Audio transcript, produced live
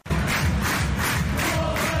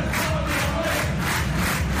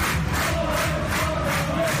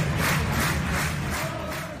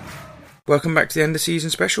Welcome back to the end of season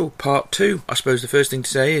special, part 2. I suppose the first thing to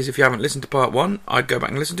say is if you haven't listened to part 1, I'd go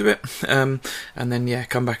back and listen to it, and then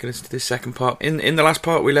come back and listen to this second part. In the last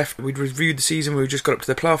part we'd reviewed the season, we just got up to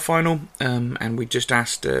the playoff final, and we just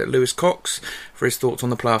asked Lewis Cox for his thoughts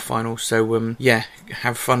on the playoff final, so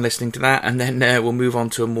have fun listening to that, and then we'll move on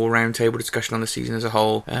to a more roundtable discussion on the season as a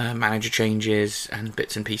whole, manager changes and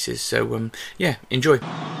bits and pieces, so enjoy.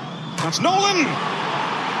 That's Nolan!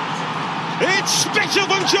 It's better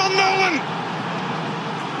than John Nolan!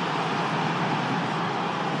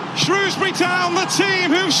 Shrewsbury Town, the team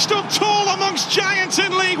who stood tall amongst giants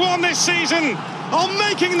in League One this season, are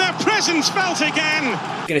making their presence felt again.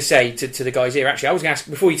 I'm going to say to the guys here, actually, I was going to ask,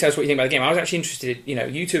 before you tell us what you think about the game, I was actually interested,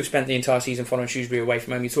 you two have spent the entire season following Shrewsbury away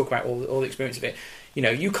from home, you talk about all the experience of it,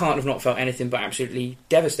 you can't have not felt anything but absolutely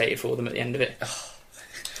devastated for them at the end of it.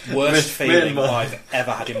 Worst feeling I've ever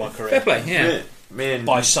had in my career. Fair play, yeah.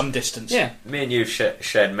 By some distance. Yeah. Me and you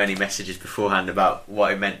shared many messages beforehand about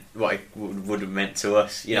what it would have meant to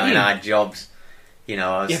us, in our jobs. I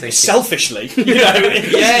was thinking selfishly.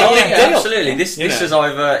 Absolutely. This is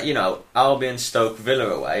either Albion, Stoke, Villa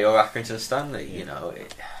away or Accrington, Stanley.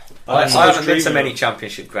 I haven't been to many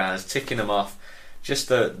championship grounds, ticking them off. Just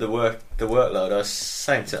the workload.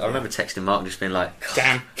 I remember texting Mark just being like,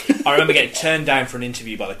 damn. I remember getting turned down for an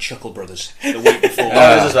interview by the Chuckle Brothers the week before.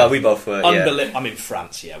 As well. We both were. Unbelievable. I'm in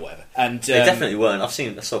France, whatever. And they definitely weren't. I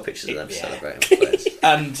saw pictures of them celebrating with players.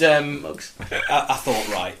 And mugs. I thought,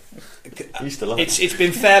 right. It's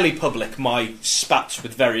been fairly public, my spats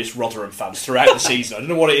with various Rotherham fans throughout the season. I don't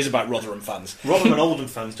know what it is about Rotherham fans. Rotherham and Oldham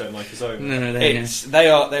fans don't like his own. No,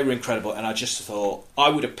 they were incredible, and I just thought I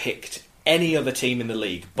would have picked any other team in the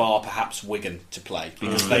league, bar perhaps Wigan, to play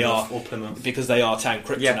because they are town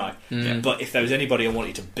kryptonite. Yeah. But if there was anybody I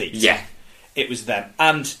wanted to beat, it was them.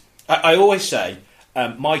 And I always say,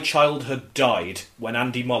 my childhood died when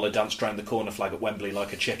Andy Moller danced around the corner flag at Wembley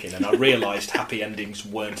like a chicken, and I realised happy endings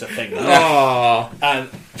weren't a thing. And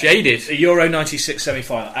jaded. The Euro '96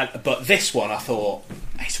 semi-final, but this one I thought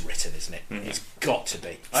it's written, isn't it? It's got to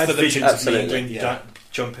be. I had visions of me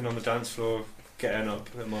jumping on the dance floor, getting up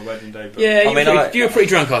at my wedding day. But you were pretty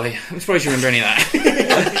drunk, Ollie. I'm surprised you remember any of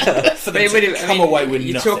that. away with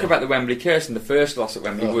you nothing. talk about the Wembley curse, and the first loss at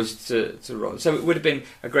Wembley was to Rotherham. So it would have been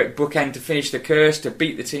a great bookend to finish the curse, to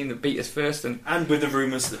beat the team that beat us first. And with the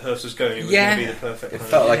rumours that Hurst was going, it was going to be the perfect. It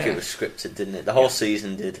felt like it was scripted, didn't it? The whole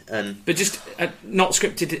season did. But just not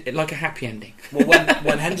scripted like a happy ending. Well,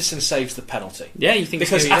 when Henderson saves the penalty. Yeah, you think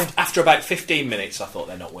because after about 15 minutes, I thought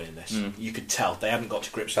they're not winning this. You could tell they hadn't got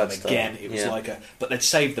to grips with them again. It was but they'd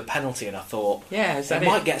saved the penalty, and I thought, they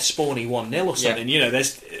might get a spawny 1-0 or something.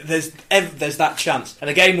 There's that chance. And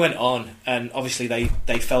the game went on, and obviously they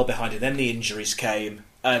fell behind, and then the injuries came,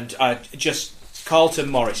 and Carlton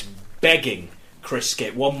Morris begging Chris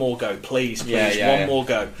Skip, one more go, please, one more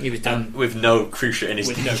go. He was done with no cruciate in his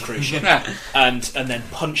team. No cruciate, and then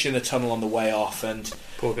punching the tunnel on the way off, and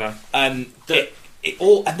poor guy. And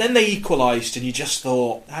and then they equalised, and you just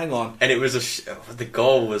thought, hang on. And it was the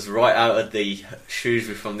goal was right out of the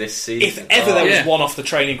Shrewsbury from this season. If ever there was one off the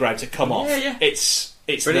training ground to come off, it's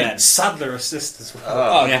brilliant. then. Sadler assist as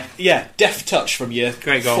well. Deft touch from your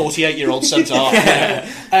 48-year-old centre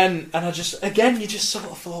half. And I just, again, you just sort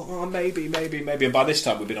of thought, maybe. And by this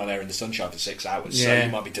time, we've been on air in the sunshine for 6 hours, so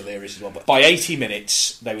you might be delirious as well. But by 80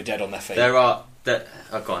 minutes, they were dead on their feet.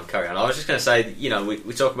 Go on, carry on. I was just going to say,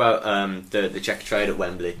 we talk about the checker trade at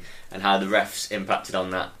Wembley and how the refs impacted on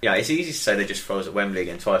that. Yeah, it's easy to say they just froze at Wembley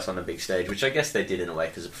again twice on the big stage, which I guess they did in a way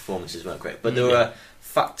because the performances weren't great. But there were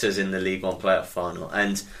factors in the League One playoff final,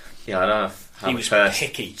 and I don't know how much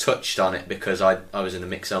Hurst touched on it because I was in the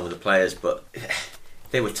mix zone with the players, but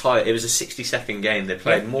they were tired. It was a 60-second game. They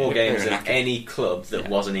played more games than any club that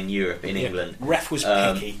wasn't in Europe, in England. Ref was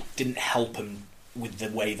picky, didn't help them with the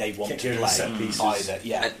way they want to play either.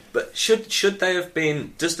 But should they have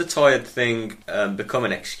been? Does the tired thing become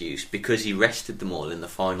an excuse because he rested them all in the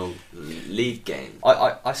final league game?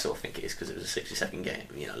 I sort of think it is because it was a 60-second game,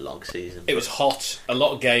 long season. It was hot, a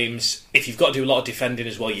lot of games. If you've got to do a lot of defending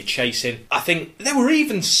as well, you're chasing. I think there were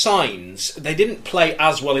even signs they didn't play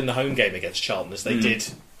as well in the home game against Charlton as they did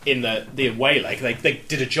in the away leg. They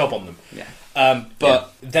did a job on them.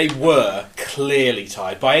 But they were clearly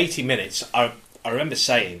tired. By 80 minutes, I remember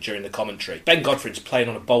saying during the commentary, Ben Godfrey's playing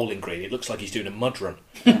on a bowling green. It looks like he's doing a mud run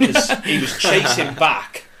because he was chasing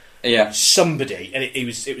back somebody, and it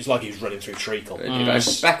was like he was running through treacle.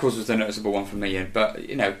 Beckles was the noticeable one for me. But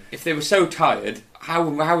if they were so tired,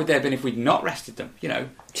 how would they have been if we'd not rested them?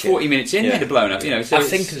 40 minutes in, they'd have blown up. So I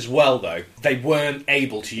think as well, though, they weren't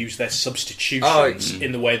able to use their substitutions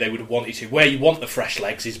in the way they would have wanted to. Where you want the fresh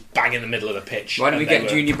legs is bang in the middle of the pitch. Why don't we get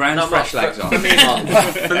Junior Brown's fresh legs on?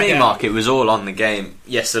 For me, Mark, it was all on the game.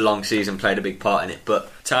 Yes, the long season played a big part in it, but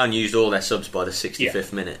Town used all their subs by the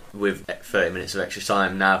 65th minute with 30 minutes of extra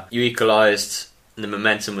time. Now, you equalised, the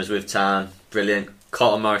momentum was with Town, brilliant.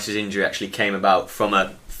 Carlton Morris's injury actually came about from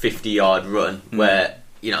a 50-yard run where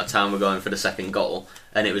Town were going for the second goal,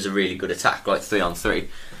 and it was a really good attack, like 3-on-3.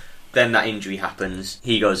 Then that injury happens,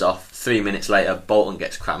 he goes off. 3 minutes later, Bolton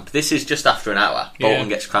gets cramp. This is just after an hour. Bolton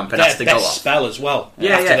gets cramp and has to go off. Best spell as well.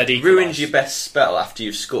 It ruins your best spell after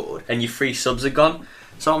you've scored, and your free subs are gone.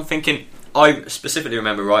 So I'm thinking, I specifically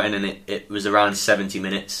remember writing in it was around 70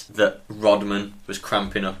 minutes that Rodman was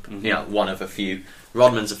cramping up. One of a few.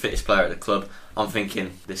 Rodman's the fittest player at the club. I'm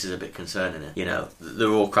thinking, this is a bit concerning. They're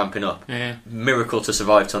all cramping up. Yeah. Miracle to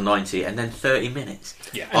survive till 90, and then 30 minutes.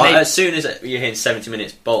 Yeah. As soon as you're hitting 70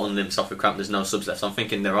 minutes, Bolton limps off with cramp. There's no subs left. So I'm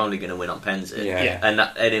thinking they're only going to win on pens here. Yeah. And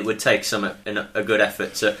it would take a good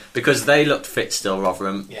effort to, because they looked fit still,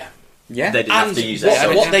 Rotherham. Yeah. They didn't have to use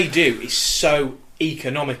that. What they do is so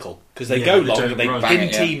economical because they go long and they pin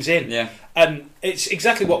teams in. Yeah. And it's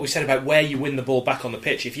exactly what we said about where you win the ball back on the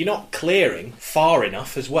pitch. If you're not clearing far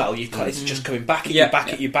enough as well, it's just coming back at you,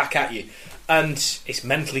 back at you. And it's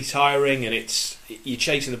mentally tiring, and you're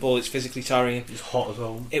chasing the ball, it's physically tiring. It was hot as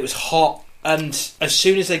well. It was hot, and as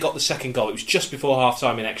soon as they got the second goal, it was just before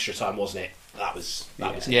half-time in extra time, wasn't it? That was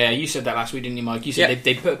it. Yeah, you said that last week, didn't you, Mike? You said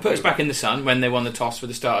they put us back in the sun when they won the toss for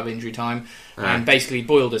the start of injury time, and basically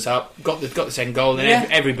boiled us up. Got the second goal,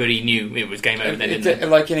 and everybody knew it was game over. Then,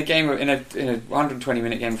 like in a game in a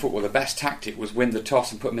 120-minute game of football, the best tactic was win the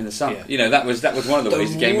toss and put them in the sun. Yeah. That was one of the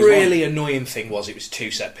ways the game was won. The really annoying thing was it was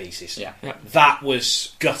 2 set pieces. Yeah. That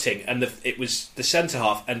was gutting, and it was the centre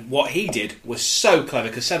half. And what he did was so clever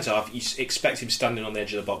because centre half, you expect him standing on the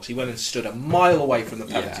edge of the box. He went and stood a mile away from the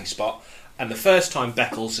penalty spot. And the first time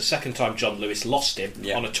Beckles, the second time John Lewis lost him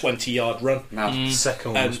on a 20-yard run. The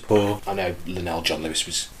second one was poor. I know Linnell John Lewis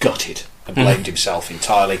was gutted and blamed himself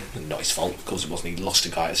entirely. Not his fault, of course it wasn't. He lost a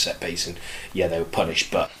guy at a set piece, and they were punished.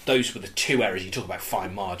 But those were the 2 errors. You talk about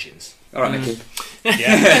fine margins. All right, Mickey.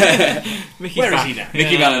 Yeah. Where is he now?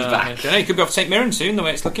 Mickey Valent's back. I don't know, he could be off St Mirren soon, the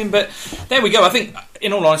way it's looking. But there we go. I think,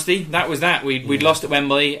 in all honesty, that was that. We'd lost at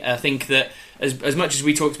Wembley. I think that as much as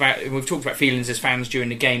we've talked about feelings as fans during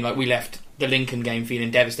the game, like we left the Lincoln game feeling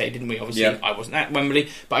devastated, didn't we? Obviously, I wasn't at Wembley,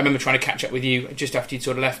 but I remember trying to catch up with you just after you'd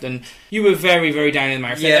sort of left, and you were very, very down in the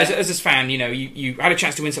mouth. As a fan, you had a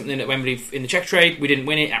chance to win something at Wembley in the Czech trade. We didn't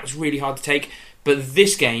win it. That was really hard to take. But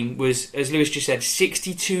this game was, as Lewis just said,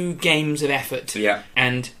 62 games of effort. Yeah.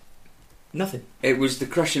 And nothing. It was the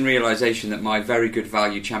crushing realisation that my very good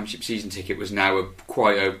value Championship season ticket was now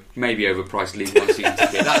quite a maybe overpriced League One season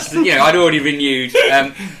ticket. That's I'd already renewed.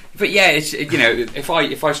 But it's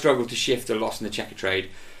if I struggled to shift a loss in the Checker trade,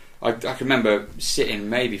 I can remember sitting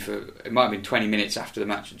maybe for it might have been 20 minutes after the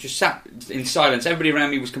match, just sat in silence. Everybody around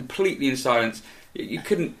me was completely in silence. You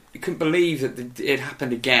couldn't believe that it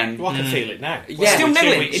happened again. Well, I can feel it now. Yeah, still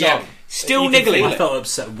niggling. Still niggling. I felt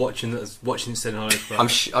upset watching it St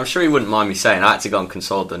Ives. I'm sure he wouldn't mind me saying I had to go and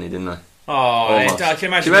console Dunny, didn't I? I can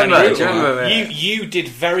imagine. Do you remember? You did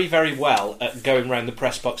very, very well at going around the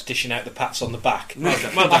press box dishing out the pats on the back. Well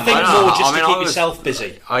done. I think more just to keep yourself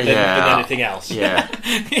busy than anything else. Yeah,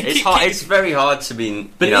 it's very hard to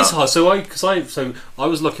be. But it is hard. So I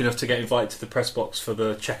was lucky enough to get invited to the press box for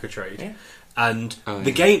the Checker trade, and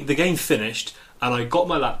the game finished. And I got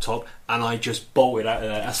my laptop and I just bolted out of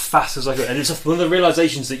there as fast as I could. And it's one of the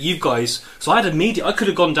realisations that you guys. So I could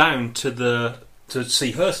have gone down to see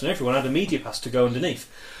Hurst and everyone. I had a media pass to go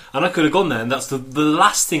underneath, and I could have gone there. And that's the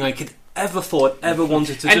last thing I could ever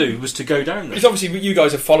wanted to do was to go down there. Because obviously you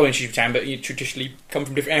guys are following Stu Town, but you traditionally come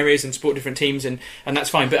from different areas and support different teams, and that's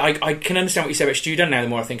fine. But I can understand what you said about Stu Dunn now the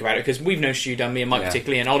more I think about it, because we've known Stu Dunn, me and Mike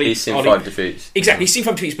particularly, and Ollie. He's seen 5 defeats. Exactly, he's seen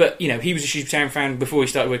 5 defeats, but he was a Stu Town fan before he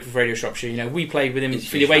started working for Radio Shropshire. We played with him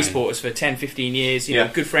for the away supporters for 10, 15 years,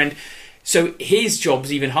 good friend. So his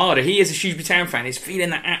job's even harder. He, as a Shrewsbury Town fan, is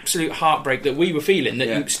feeling that absolute heartbreak that we were feeling, that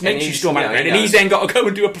makes you storm out of bed, and he's then got to go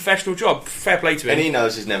and do a professional job. Fair play to him. And he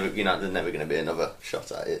knows there's never going to be another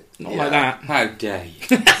shot at it. Not like that. How dare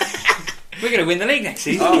you? We're going to win the league next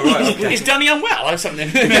season. Oh, right, okay. Is Dunny unwell or something?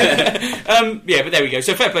 But there we go.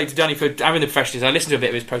 So fair play to Dunny for having the professionals. I listened to a bit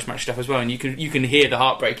of his post-match stuff as well, and you can hear the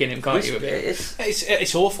heartbreak in him, can't you?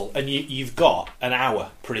 It's awful, and you've got an hour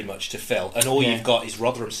pretty much to fill, and all you've got is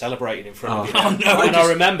Rotherham celebrating in front of you. Oh no! And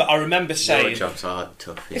I remember saying, your job's hard,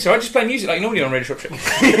 tough. Yeah. It's alright, just play music like you normally on Radio Shropshire.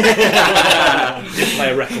 didn't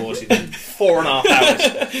play a record in 4.5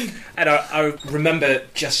 hours. And I remember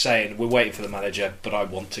just saying, we're waiting for the manager, but I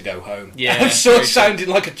want to go home. Yeah, I'm sort of sounding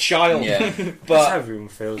like a child. Yeah. That's But how everyone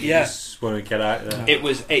feels. Yeah. You just want to get out there.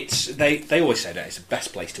 they always say that it's the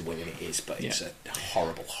best place to win, and it is, but it's a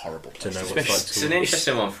horrible place Don't know to what win. it's like It's to an win.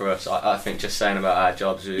 interesting one for us. I think just saying about our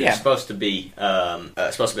jobs, we're Yeah. supposed to be on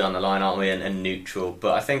the line, aren't we, and neutral.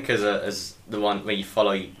 But I think as the one when you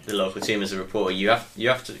follow the local team as a reporter, you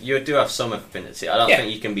do have some affinity. I don't Yeah.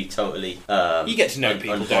 think you can be totally. You get to know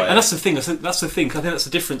people, don't you? And that's the thing. I think that's the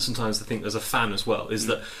difference sometimes. I think as a fan as well is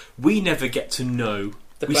that we never get to know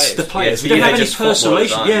The we, players. the players. Yeah, we don't you're have any just personal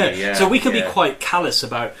footballers, relation. aren't you? Yeah, So we can be yeah. quite callous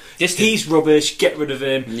about Distant. he's rubbish. Get rid of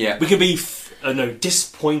him. Yeah. We can be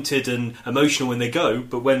disappointed and emotional when they go,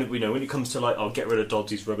 but when when it comes to like, get rid of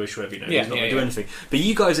Dodds, he's rubbish, whatever, he's not going to do anything. But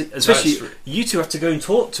you guys, especially That's you two, have to go and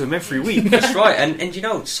talk to him every week. That's right,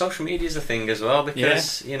 and social media is a thing as well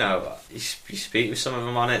because you speak with some of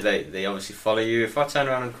them on it. They obviously follow you. If I turn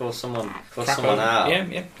around and call someone out,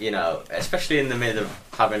 especially in the middle of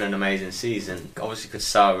having an amazing season, obviously could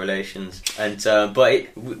sour relations. And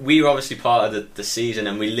we were obviously part of the season,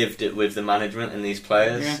 and we lived it with the management and these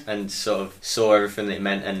players, and sort of saw everything that it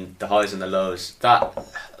meant and the highs and the lows. That.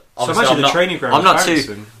 So imagine the training ground. I'm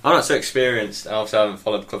not too experienced. Obviously, I haven't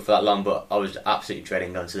followed the club for that long, but I was absolutely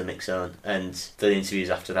dreading going to the mix zone. And the interviews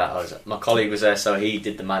after that, my colleague was there, so he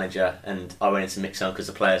did the manager, and I went into mix zone because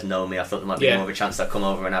the players know me. I thought there might be more of a chance I'd come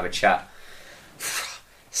over and have a chat.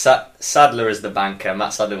 Sadler is the banker.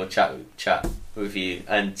 Matt Sadler will chat with you,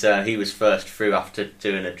 and he was first through after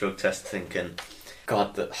doing a drug test, thinking,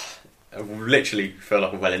 God, that I literally feel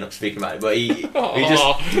like I'm welling up speaking about it. But he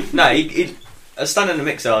I stand in the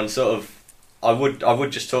mix zone, sort of. I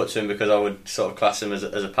would just talk to him because I would sort of class him as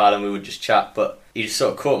a pal, and we would just chat. But he just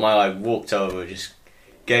sort of caught my eye, walked over, just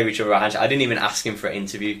gave each other a handshake. I didn't even ask him for an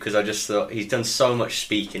interview because I just thought he's done so much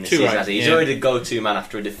speaking this season. Right. He's already the go-to man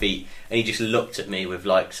after a defeat, and he just looked at me with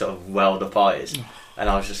like sort of welled up eyes, and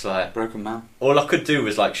I was just like, Broken man. all I could do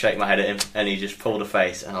was like shake my head at him, and he just pulled a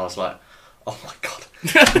face, and I was like, oh my God,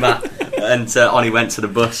 Matt. And on he went to the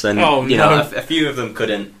bus, and a few of them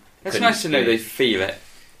couldn't. It's nice to know they feel it.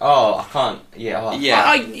 Oh, I can't. Yeah. Oh. Yeah.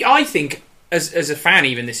 I think as a fan,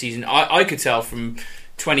 even this season, I could tell from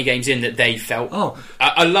 20 games in that they felt.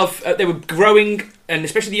 I love. They were growing, and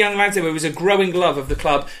especially the young lads. There was a growing love of the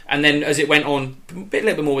club, and then as it went on, a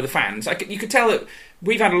little bit more with the fans. You could tell that.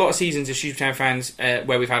 We've had a lot of seasons as Shrewsbury Town fans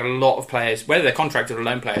where we've had a lot of players, whether they're contracted or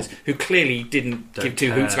loan players, who clearly didn't give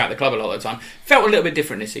two hoots about the club a lot of the time. Felt a little bit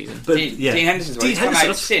different this season. But Dean Henderson's come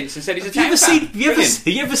out since and said he's a Town fan. Have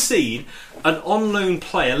you ever seen an on-loan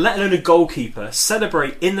player, let alone a goalkeeper,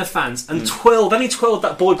 celebrate in the fans and twirled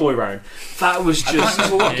that boy round? That was just... I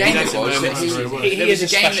can't remember what game it was. He is a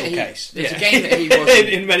special case. There's a game that he wasn't...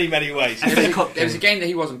 in many, many ways. There was a game that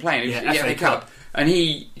he wasn't playing. It was the FA Cup. And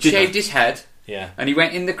he shaved his head. Yeah. And he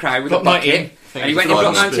went in the crowd with a bucket, and he went in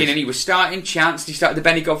block 19, and he was starting chants. He started the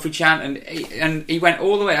Benny Godfrey chant, and he went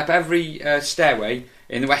all the way up every stairway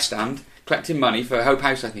in the West End, collecting money for Hope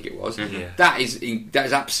House, I think it was. Mm-hmm. That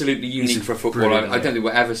is absolutely unique for football. I don't think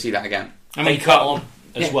we'll ever see that again. I mean, cut on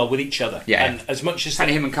as well with each other. Yeah. And as much as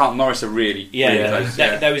him and Carlton Morris are really close.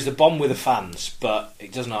 There was the bond with the fans, but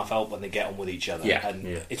it doesn't half help when they get on with each other. Yeah.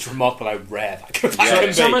 And it's remarkable how rare that can be.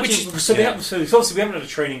 So obviously we haven't had a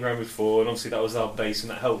training ground before, and obviously that was our base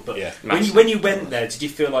and that helped. But when you went there, did you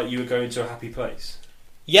feel like you were going to a happy place?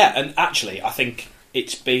 Yeah, and actually, I think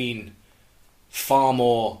it's been far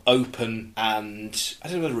more open and I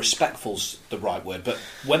don't know whether respectful's the right word, but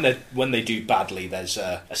when they do badly, there's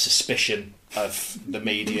a suspicion of the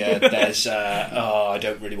media. There's I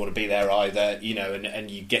don't really want to be there either,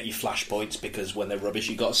 and you get your flashpoints because when they're rubbish,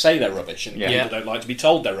 you've got to say they're rubbish, and people don't like to be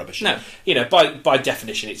told they're rubbish. No, by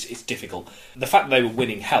definition, it's difficult. The fact that they were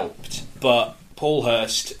winning helped, but Paul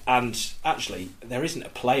Hurst, and actually there isn't a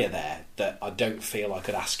player there that I don't feel I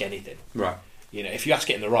could ask anything. Right. If you ask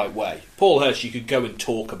it in the right way, Paul Hurst, you could go and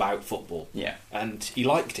talk about football. Yeah. And he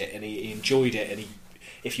liked it, and he enjoyed it, and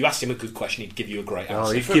if you asked him a good question, he'd give you a great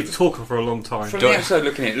answer. He'd keep talking for a long time. From the outside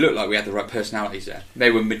looking at it, looked like we had the right personalities there.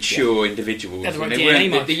 They were mature individuals. Yeah, They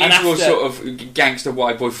weren't the usual sort of gangster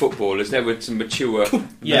white boy footballers. There were some mature,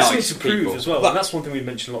 something to prove people as well. And that's one thing we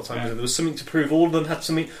mentioned a lot of times. There was something to prove. All of them had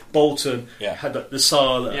something. Bolton had the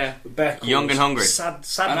Sala, Beck, Young and hungry. Sad,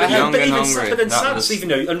 Young and hungry. But then Sad,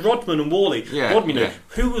 and Rodman and Wally. Yeah, Rodman,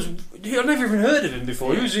 I've never even heard of him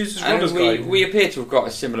before. Who's Rodman's guy? We appear to have got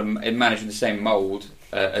a similar manager in the same mould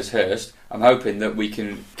as Hurst. I'm hoping that we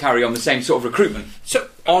can carry on the same sort of recruitment. So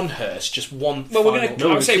on Hurst, just one. Well, we're final- going to.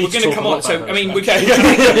 I would say we're going to come on. So I mean, we can.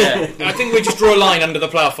 Yeah. I think we just draw a line under the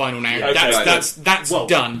playoff final now. Okay. That's Well,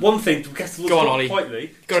 done. One thing, Go on, Ollie.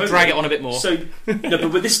 Got to drag it on a bit more. So no,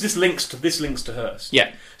 but this links to Hurst.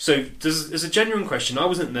 Yeah. So there's a genuine question. I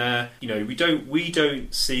wasn't there. We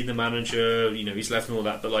don't see the manager. He's left and all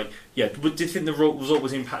that. But do you think the result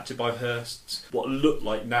was impacted by Hurst's what looked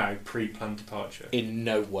like now pre-planned departure? In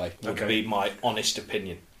no way would Okay. be my honest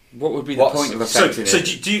opinion. What would be the point of So affecting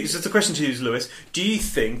it? so the question to you is, Lewis, do you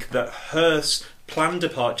think that Hurst's planned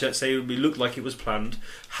departure, let's say it looked like it was planned,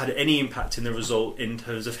 had any impact in the result in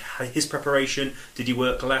terms of his preparation? Did he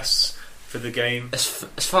work less for the game? As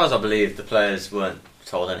far as I believe, the players weren't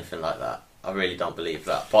told anything like that. I really don't believe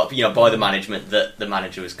that. But by the management that the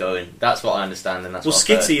manager was going. That's what I understand, and that's what I've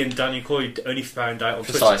heard. Skitty and Daniel Coy only found out on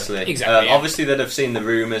Precisely. Twitter. Exactly, yeah. Obviously, they'd have seen the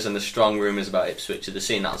rumours and the strong rumours about Ipswich. They'd have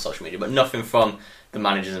seen that on social media, but nothing from the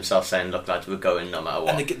managers themselves saying, "Look, lads, we're going no matter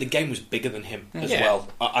what." And the game was bigger than him as Yeah. well.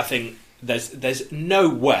 I think there's no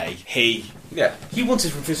way he. Yeah. He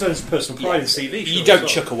wanted from his own personal pride in CV. You don't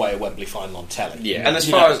chuck away a Wembley final on telly. Yeah. And as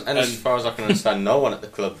far as I can understand, no one at the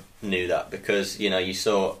club knew that because you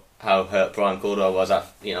saw how hurt Brian Caldwell was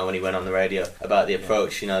when he went on the radio about the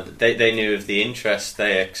approach. They knew of the interest,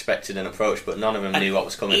 they expected an approach, but none of them knew what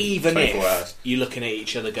was coming. Even 24 if hours. you're looking at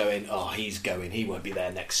each other going, "Oh, he's going, he won't be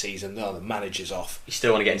there next season. Oh, the manager's off." You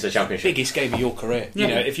still want to get into the Championship. Biggest game of your career.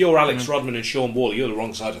 Yeah. If you're Alex Rodman and Sean Wall, you're the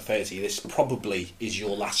wrong side of 30. This probably is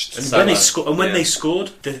your last. And So, when they yeah.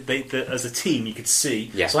 scored, they as a team, you could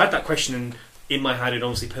see. Yeah. So I had that question in my head, and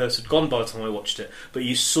obviously Perth had gone by the time I watched it. But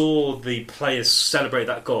you saw the players celebrate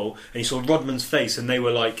that goal, and you saw Rodman's face, and they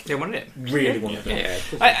were like, They wanted it. really wanted it.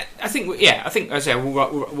 Yeah. I think as I say,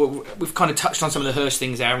 we've kind of touched on some of the Hurst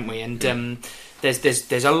things there, haven't we? And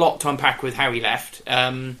there's a lot to unpack with how he left.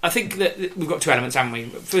 I think that we've got two elements, haven't we?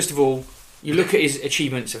 First of all, you look at his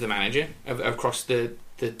achievements of the manager across the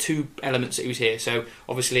two elements that he was here. So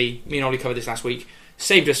obviously, me and Ollie covered this last week.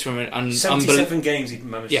 Saved us from an 77 games he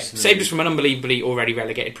managed. to saved us from an unbelievably already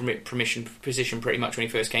relegated position pretty much when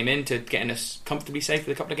he first came in, to getting us comfortably safe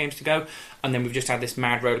with a couple of games to go. And then we've just had this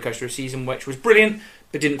mad rollercoaster of a season which was brilliant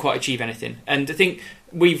but didn't quite achieve anything. And I think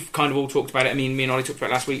we've kind of all talked about it. I mean, me and Ollie talked about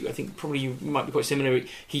it last week. I think probably you might be quite similar.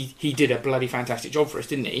 He did a bloody fantastic job for us,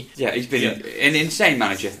 didn't he? Yeah, he's been an insane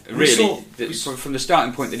manager, really. From the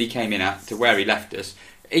starting point that he came in at to where he left us.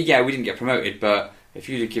 Yeah, we didn't get promoted, but if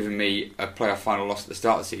you'd have given me a playoff final loss at the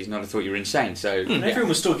start of the season, I'd have thought you were insane. So And everyone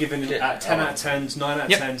was still giving it at 10 out of 10s, 9 out of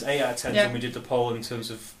Yep. 10s, 8 out of 10s Yeah. when we did the poll in terms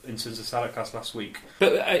of Salacast last week.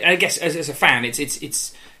 But I guess as a fan, it's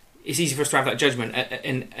easy for us to have that judgment,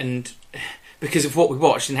 and because of what we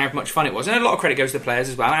watched and how much fun it was. And a lot of credit goes to the players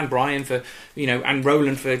as well, and Brian for and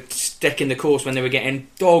Roland for sticking the course when they were getting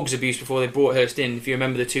dogs abuse before they brought Hurst in. If you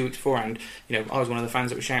remember the 2 weeks beforehand, I was one of the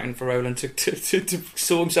fans that was shouting for Roland to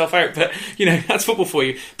sort himself out. But that's football for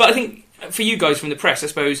you. But I think for you guys from the press, I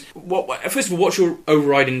suppose, first of all, what's your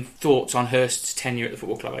overriding thoughts on Hurst's tenure at the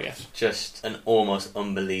football club? I guess Just an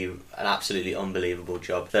absolutely unbelievable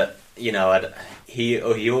job. That he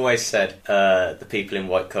always said the people in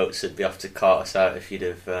white coats would be off to cart us out if you'd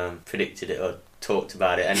have predicted it or talked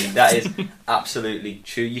about it, and that is absolutely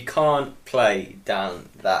true. You can't play down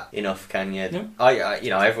that enough, can you? No.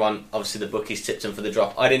 Everyone, obviously the bookies tipped him for the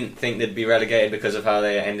drop. I didn't think they'd be relegated because of how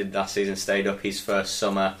they ended last season. Stayed up his first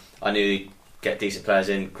summer. I knew he'd get decent players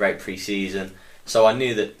in, great pre-season. So I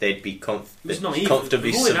knew that they'd be comfortably The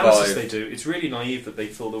analysis survive. they do, it's really naive that they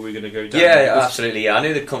thought that we were going to go down. Yeah, absolutely. Yeah, I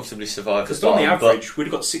knew they'd comfortably survive. Because on the average, we'd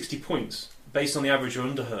have got 60 points. Based on the average of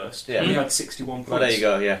Underhurst, Yeah. we had 61 points. Well, there you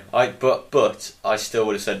go. Yeah, but I still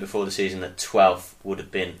would have said before the season that 12th would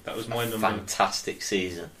have been That was my a number. fantastic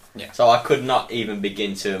season. Yeah. So I could not even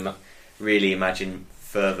begin to really imagine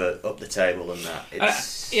further up the table than that.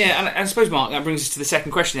 It's and I suppose, Mark, that brings us to the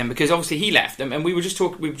second question then, because obviously he left, and we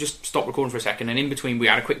just stopped recording for a second, and in between we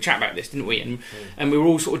had a quick chat about this, didn't we? And we were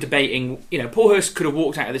all sort of debating, Paul Hurst could have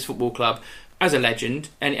walked out of this football club as a legend,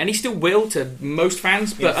 and he still will to most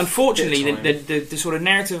fans, but unfortunately the sort of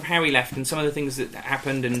narrative of how he left and some of the things that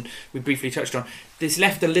happened, and we briefly touched on, this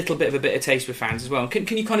left a little bit of a bitter taste with fans as well. Can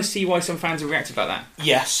you kind of see why some fans have reacted like that?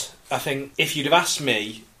 Yes, I think if you'd have asked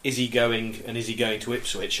me, is he going to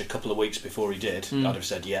Ipswich a couple of weeks before he did, I'd have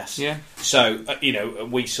said yes. Yeah. So,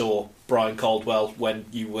 we saw Brian Caldwell when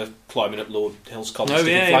you were climbing up Lord Hill's College, Oh,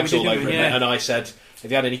 sticking yeah, flags we all did, over him, yeah. and I said, have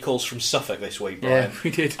you had any calls from Suffolk this week, Brian? Yeah, we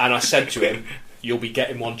did. And I said to him, you'll be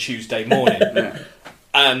getting one Tuesday morning.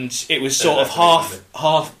 And it was sort of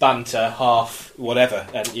half banter, half whatever.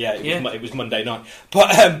 And it was Monday night.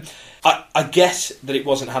 But I guess that it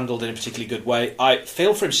wasn't handled in a particularly good way. I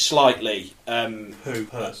feel for him slightly. Who?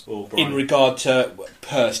 Hurst or Brian? In regard to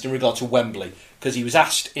Hurst, in regard to Wembley, because he was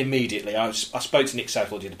asked immediately. I spoke to Nick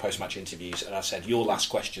Southall, did the post-match interviews, and I said, "Your last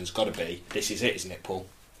question's got to be, this is it, isn't it, Paul?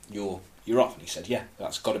 You're off." And he said, "Yeah,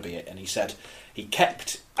 that's got to be it." And he said he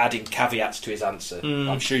kept adding caveats to his answer.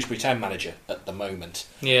 I'm Shrewsbury Town manager at the moment.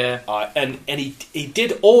 Yeah. And he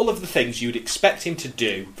did all of the things you'd expect him to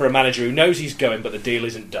do for a manager who knows he's going, but the deal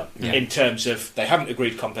isn't done. Yeah. In terms of they haven't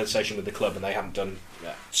agreed compensation with the club and they haven't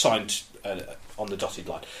signed on the dotted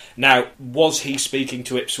line. Now, was he speaking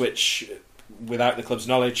to Ipswich without the club's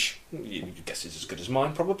knowledge? Your guess is as good as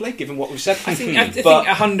mine, probably, given what we've said. I think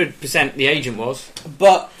 100% the agent was.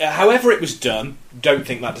 But however it was done, don't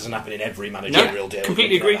think that doesn't happen in every managerial deal.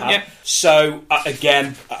 Completely agree. Yeah. So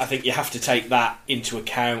again, I think you have to take that into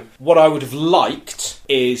account. What I would have liked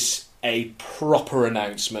is a proper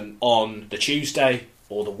announcement on the Tuesday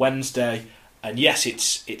or the Wednesday. And yes,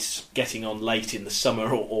 it's getting on late in the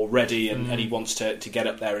summer already, and he wants to get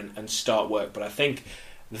up there and start work. But I think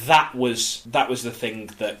that was the thing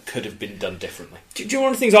that could have been done differently. Do you know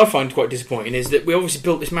one of the things I find quite disappointing is that we obviously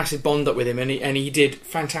built this massive bond up with him, and he did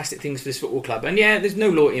fantastic things for this football club. And yeah, there's no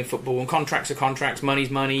loyalty in football, and contracts are contracts,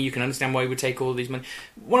 money's money. You can understand why he would take all these money.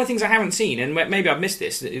 One of the things I haven't seen, and maybe I've missed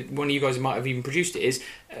this, one of you guys might have even produced it, is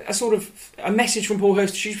a sort of a message from Paul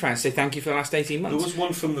Hurst to Shrewsbury fans to say thank you for the last 18 months. There was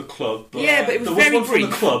one from the club. But yeah, but it was there very was one brief.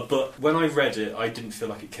 from the club, but when I read it, I didn't feel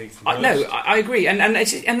like it came from Hurst. No, I agree, and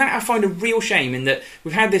that I find a real shame in that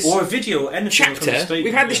we've had this or a video or anything from the chapter. statement,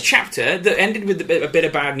 We've had this chapter that ended with a bit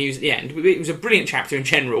of bad news at the end. It was a brilliant chapter in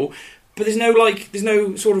general. But there's no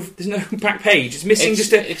back page. It's missing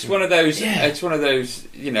It's one of those. Yeah. It's one of those.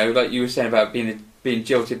 You know, like you were saying about being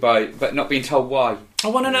jilted by, but not being told why. I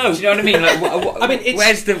want to know. Do you know what I mean? Like, I mean,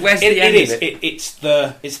 where's the end of it? It's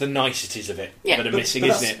the niceties of it that are missing,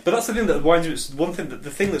 isn't it? But that's the thing that winds me. One thing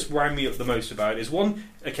the thing that's wound me up the most about it is one.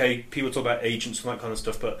 Okay, people talk about agents and that kind of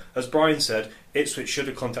stuff, but as Brian said, Ipswich should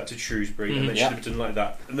have contacted Shrewsbury and they should have done like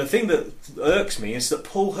that. And the thing that irks me is that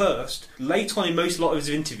Paul Hurst, late on in a lot of his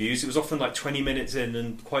interviews, it was often like 20 minutes in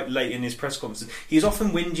and quite late in his press conferences, he's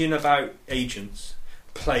often whinging about agents,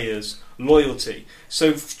 players, loyalty.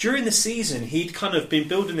 So during the season, he'd kind of been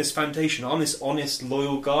building this foundation. I'm this honest,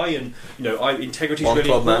 loyal guy, and integrity is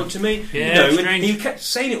really important to me. Yeah, and he kept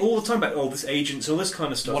saying it all the time about this agents, all this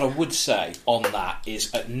kind of stuff. What I would say on that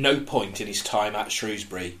is, at no point in his time at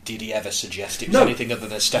Shrewsbury did he ever suggest it was anything other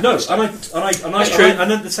than a stepping stone.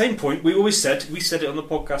 And at the same point, we said it on the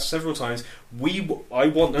podcast several times. I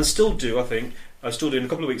want, and still do, I think. I still do in a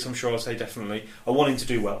couple of weeks. I'm sure I'll say definitely. I want him to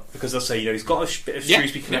do well because they'll say he's got a bit of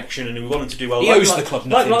Shrewsbury connection, and we want him to do well. He owes the club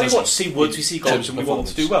nothing. Like we want to see Woods, we see Goldson, and we want him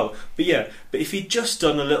to do well. But if he'd just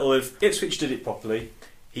done a little of Ipswich did it properly.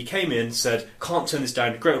 He came in, said, "Can't turn this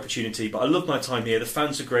down. Great opportunity, but I love my time here. The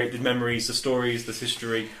fans are great. The memories, the stories, the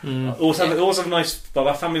history. Always have a nice. But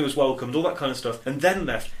my family was welcomed. All that kind of stuff." And then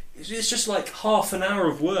left. It's just like half an hour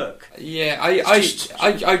of work. Yeah, I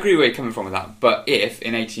agree where you're coming from with that. But if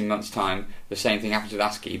in 18 months' time the same thing happens with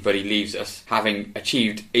Askey, but he leaves us having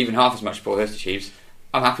achieved even half as much Paul Hurst achieves,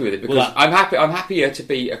 I'm happy with it because I'm happier to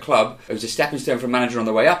be a club who's a stepping stone for a manager on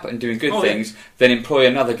the way up and doing good things than employ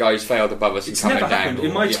another guy who's failed above us and coming down. Happened.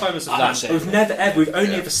 In my time as a fan, we've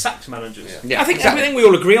only ever sacked managers. I think everything we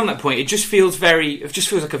all agree on that point. It just feels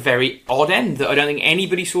like a very odd end that I don't think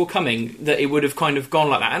anybody saw coming. That it would have kind of gone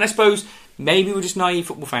like that. And I suppose maybe we're just naive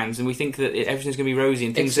football fans and we think that everything's going to be rosy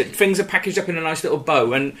and things are packaged up in a nice little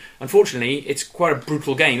bow. And unfortunately, it's quite a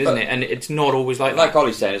brutal game, isn't it? And it's not always like that. Like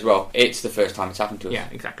Ollie's saying as well, it's the first time it's happened to us. Yeah,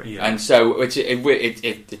 exactly. Yeah. And so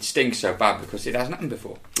it stings so bad because it hasn't happened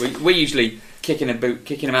before. We're usually kicking him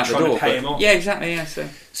out the door. To pay him off. Yeah, exactly. Yeah.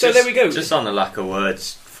 So there we go. Just on the lack of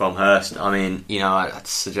words from Hurst, I mean, I'd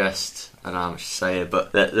suggest, I don't know how much to say it,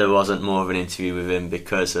 but that there wasn't more of an interview with him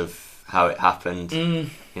because of how it happened.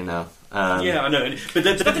 I know, but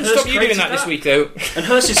then stop you doing that this week, though. And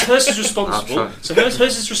Hurst is responsible. So Hurst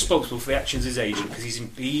is responsible for the actions of his agent because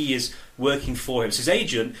he is working for him. So his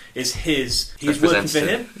agent is he's working for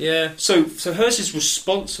him. Yeah. So Hurst is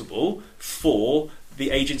responsible for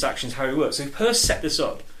the agent's actions, how he works. So Hurst set this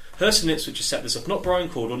up. Hurst and Ipswich has set this up. Not Brian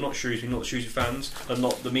Cordell, not Shrewsbury, not the Shrewsbury fans, and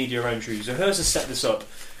not the media around Shrewsbury. So Hurst has set this up,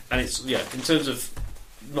 and it's in terms of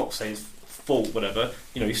not saying fault, whatever,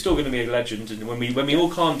 he's still going to be a legend. And when we all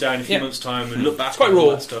calm down in a few months' time and look back at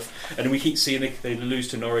all that stuff, and we keep seeing they lose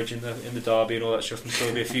to Norwich in the derby and all that stuff, and so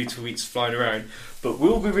there'll be a few tweets flying around. But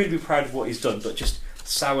we'll be really proud of what he's done. But just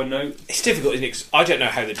sour note. It's difficult, isn't it? 'Cause I don't know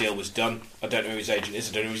how the deal was done. I don't know who his agent is.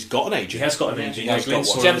 I don't know if he's got an agent. He has got an agent. He has got one.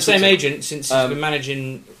 He's had the same agent since he's been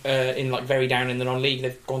managing in like very down in the non-league.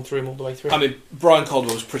 They've gone through him all the way through. I mean, Brian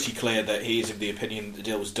Caldwell was pretty clear that he is of the opinion that the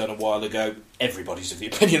deal was done a while ago. Everybody's of the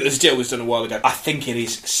opinion that the deal was done a while ago. I think it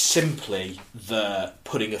is simply the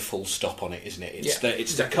putting a full stop on it, isn't it?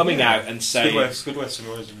 It's the coming out and saying, Good way of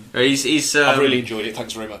summarising it. He's I've really enjoyed it,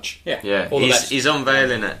 thanks very much. Yeah, All the best. he's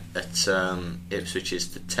unveiling it at Ipswich is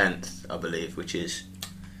the 10th, I believe, which is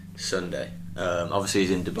Sunday. Obviously,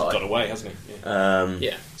 he's in Dubai. Got away, hasn't he?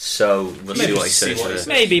 Yeah. So we'll see Maybe what he see says. what he first.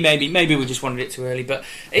 says. Maybe we just wanted it too early, but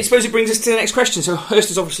I suppose it brings us to the next question. So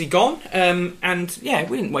Hurst is obviously gone, and yeah,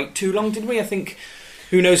 we didn't wait too long, did we? I think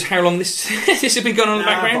who knows how long this this had been going on in the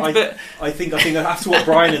background, but I think after what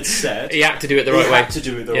Brian had said, he had to do it the he right way. had to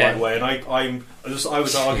do it the right way, and I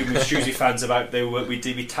was arguing with Shrewsbury fans about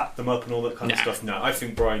we tapped them up and all that kind of stuff. No, I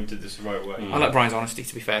think Brian did this the right way. I like Brian's honesty,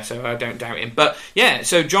 to be fair, so I don't doubt him. But yeah,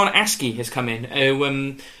 so John Askey has come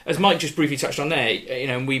in. As Mike just briefly touched on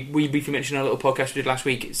there, we briefly mentioned our little podcast we did last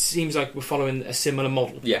week. It seems like we're following a similar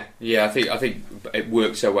model. Yeah. I think it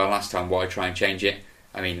worked so well last time. Why try and change it?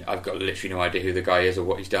 I mean, I've got literally no idea who the guy is or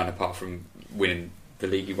what he's done apart from winning the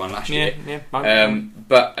league he won last year.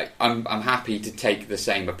 But I'm happy to take the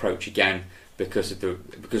same approach again because of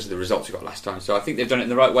the results we got last time. So I think they've done it in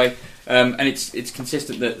the right way, and it's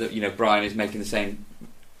consistent that Brian is making the same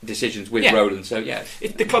decisions with Roland. So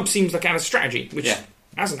The club seems like it has a strategy, which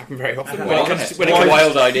hasn't happened very often. When a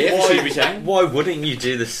wild idea, should we say? Why wouldn't you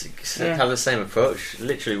do this? Have the same approach?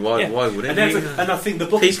 Literally, why wouldn't you? And I think the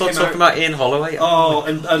bookies People talking about Ian Holloway.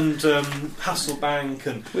 and Hasselbank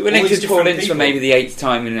and We were linked to Paul Ince for maybe the 8th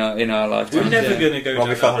time in our lifetime. We're never going to go down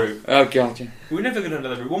that route. Oh god, yeah. We're never going to go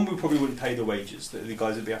down that route. One, we probably wouldn't pay the wages that the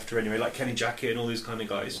guys would be after anyway, like Kenny Jackett and all these kind of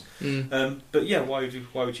guys. But yeah, why would you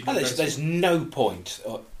do that? There's no point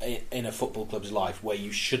in a football club's life where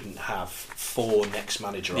you shouldn't have 4 next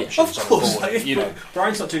manager options. Of course, on the board,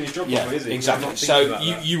 Brian's not doing his job properly, is he? Exactly. So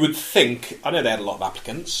you would think, I know they had a lot of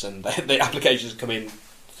applicants, and the applications come in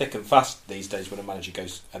thick and fast these days when a manager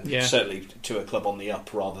goes, and certainly to a club on the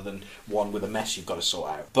up rather than one with a mess you've got to sort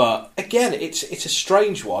out. But again, it's a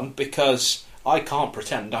strange one because I can't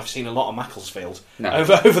pretend I've seen a lot of Macclesfield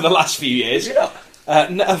over the last few years. No,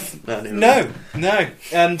 and I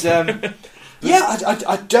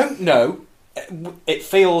don't know. It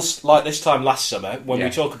feels like this time last summer when we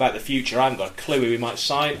talk about the future. I haven't got a clue who he might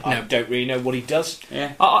sign. I don't really know what he does.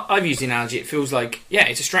 I've used the analogy. It feels like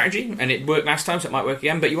it's a strategy, and it worked last time, so it might work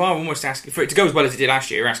again. But you are almost asking for it to go as well as it did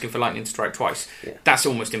last year. You're asking for lightning to strike twice. That's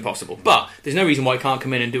almost impossible. But there's no reason why he can't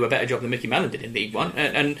come in and do a better job than Mickey Mellon did in League One,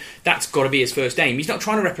 and that's got to be his first aim. He's not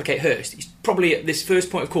trying to replicate Hurst. He's probably at this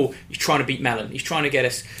first point of call. He's trying to beat Mellon. He's trying to get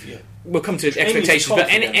us. We'll come to expectations, but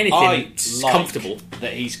anything comfortable.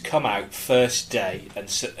 That he's come out first day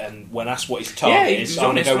and when asked what his target is,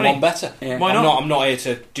 I'm going to go one better. Why not? I'm not here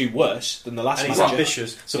to do worse than the last. And he's manager.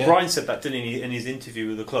 ambitious. So Brian said that, didn't he, in his interview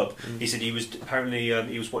with the club? He said he was apparently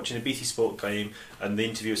he was watching a BT Sport game, and the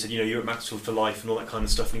interviewer said, you're at Maxwell for life and all that kind of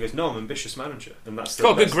stuff. And he goes, "No, I'm an ambitious manager," and that's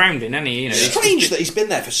got good grounding, hasn't he? It's strange that he's been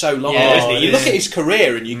there for so long, isn't he? You look at his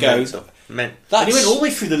career and you go. And he went all the way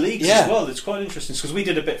through the leagues as well. It's quite interesting because we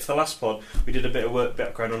did a bit for the last pod. We did a bit of work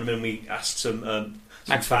background on him, and we asked some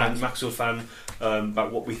Maxwell fan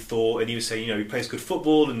about what we thought, and he was saying, he plays good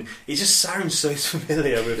football, and he just sounds so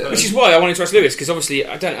familiar with. Which is why I wanted to ask Lewis, because obviously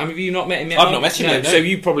have you not met him yet? I've not met him yet. So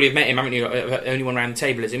you probably have met him, haven't you? Only one around the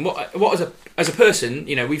table is him. What as a person,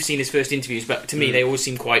 we've seen his first interviews, but to me they always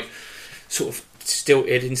seem quite sort of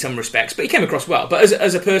stilted in some respects, but he came across well. But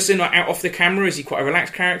as a person, out off the camera, is he quite a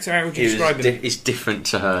relaxed character? How would you describe him? He's different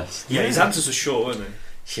to Hurst. Yeah, his answers were short, weren't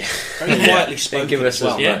they? Yeah, very quietly spoken. Didn't give us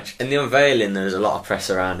as much. In the unveiling, there was a lot of press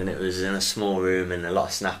around, and it was in a small room and a lot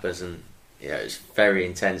of snappers, and it was very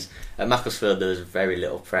intense. At Macclesfield, there was very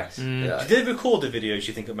little press. Did they record the videos,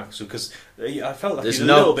 you think, at Macclesfield? Because I felt like there's he was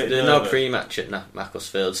a little bit there's no pre-match at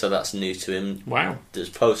Macclesfield, so that's new to him. Wow. There's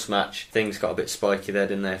post-match. Things got a bit spiky there,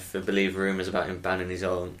 didn't they? If I believe rumours about him banning his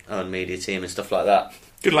own media team and stuff like that.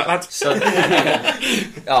 Good luck, lads. So,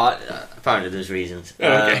 apparently there's reasons.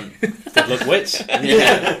 Okay. Good luck, wits. But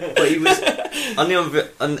he was on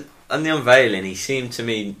the unveiling. He seemed to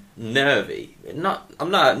me nervy.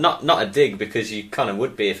 I'm not a dig, because you kind of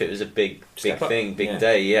would be if it was a big thing, big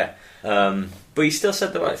day. Yeah. But he still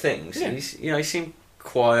said the right things. Yeah. He seemed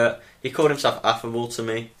quiet. He called himself affable to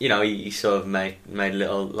me. He sort of made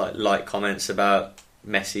little light comments about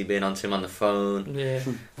Messi being onto him on the phone,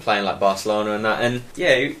 playing like Barcelona and that, and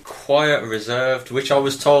quiet, reserved, which I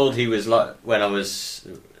was told he was like when I was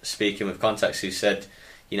speaking with contacts who said,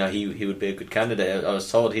 he would be a good candidate. I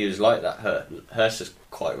was told he was like that. Hurst is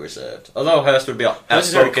quite reserved. Although Hurst would be Hurst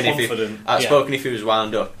is very outspoken if he was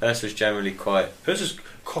wound up. Hurst was generally quite. Hurst was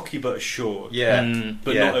cocky but assured. Yeah,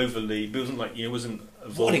 but not overly. But it wasn't like, it wasn't a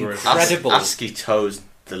What vulgar. incredible! Askey toes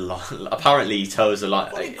the line. Apparently, he toes the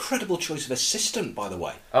line. What an incredible choice of assistant, by the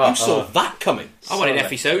way. Oh, Who saw that coming? I wanted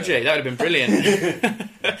Effie Soje. That would have been brilliant.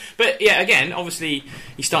 But yeah, again, obviously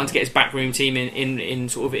he's starting to get his backroom team in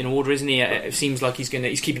sort of in order, isn't he? It seems like he's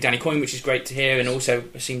keeping Danny Coyne, which is great to hear, and also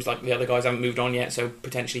it seems like the other guys haven't moved on yet, so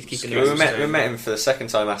potentially he's keeping. We met him for the second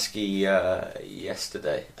time, Askey,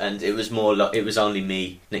 yesterday, and it was it was only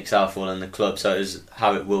me, Nick Southall, and the club, so it was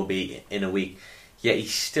how it will be in a week. Yeah, he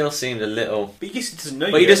still seemed a little. But he doesn't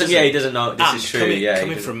know. But he doesn't. Yeah, he doesn't know this is true.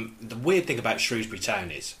 Coming from the weird thing about Shrewsbury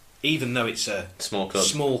Town is, even though it's a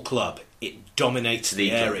small club, it dominates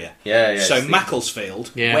the area. Yeah. So Macclesfield,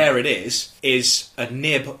 where it is a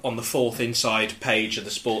nib on the fourth inside page of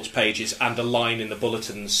the sports pages and a line in the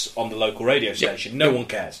bulletins on the local radio station. No one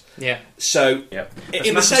cares. Yeah. So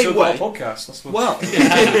in the same way, podcast.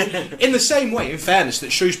 In the same way, in fairness,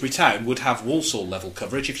 that Shrewsbury Town would have Walsall level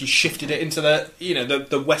coverage if you shifted it into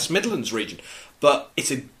the West Midlands region. But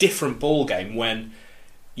it's a different ball game when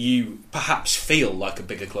you perhaps feel like a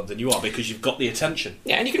bigger club than you are because you've got the attention.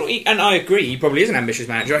 Yeah, and I agree, he probably is an ambitious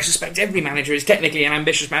manager. I suspect every manager is technically an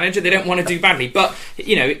ambitious manager. They don't want to do badly. But,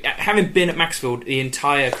 having been at Macclesfield the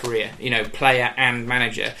entire career, player and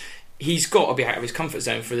manager, he's got to be out of his comfort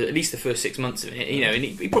zone for at least the first 6 months of it, and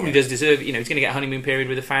he probably does deserve, he's going to get a honeymoon period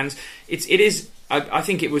with the fans. I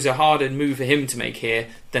think it was a harder move for him to make here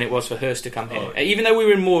than it was for Hurst to come here. Even though we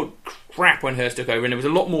were in more crap when Hurst took over and there was a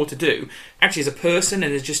lot more to do, actually as a person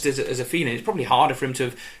and as a feeling, it's probably harder for him to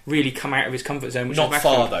have really come out of his comfort zone. Which not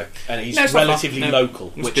far though, and he's relatively local,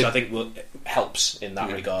 which I think helps in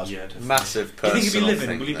that regard. Yeah, massive personal. Do you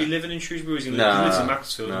think will he be living in Shrewsbury? Or is he lives in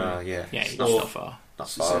Macclesfield? No, he's not far.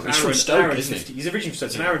 He's from Stoke, isn't he? He's originally from Stoke.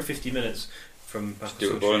 It's an hour and 50 minutes from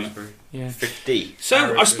Shrewsbury. Yeah. 50.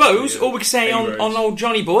 So I suppose all we can say on old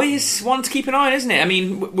Johnny Boy is one to keep an eye on, isn't it? I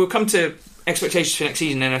mean, we'll come to expectations for next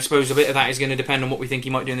season, and I suppose a bit of that is going to depend on what we think he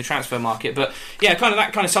might do in the transfer market. But yeah,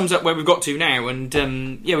 that sums up where we've got to now, and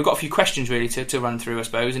we've got a few questions really to run through, I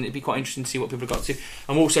suppose, and it'd be quite interesting to see what people have got to.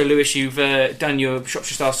 And also, Lewis, you've done your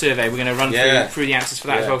Shropshire Style survey. We're going to run through the answers for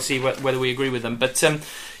that as well, see whether we agree with them. But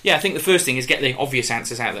I think the first thing is get the obvious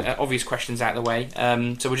answers obvious questions out of the way.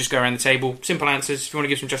 So we'll just go around the table, simple answers. If you want to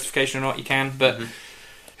give some justification or not, you can. But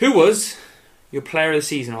who was your player of the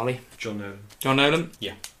season, Ollie? John Nolan. John Nolan?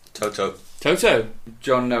 Yeah. Toto.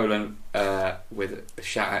 John Nolan, with a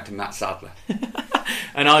shout out to Matt Sadler.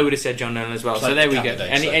 And I would have said John Nolan as well. So there we go.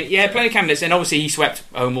 And plenty of candidates. And obviously he swept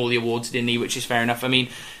home all the awards, didn't he? Which is fair enough. I mean,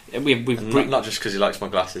 not just because he likes my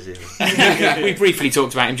glasses either. We briefly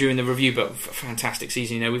talked about him during the review, but fantastic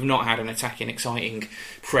season. We've not had an attacking, exciting,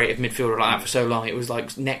 creative midfielder like that for so long. It was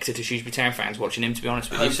like nectar to Shrewsbury Town fans watching him, to be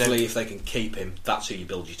honest with you. Hopefully, if they can keep him, that's who you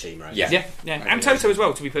build your team around. Yeah. And Toto as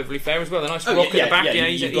well, to be perfectly fair as well. The nice block at the back.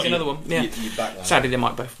 He's another one. Yeah. Sadly, they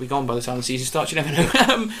might both be gone by the time the season starts. You never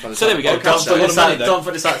know. So there we go. Don't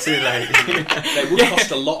put this out too late. They would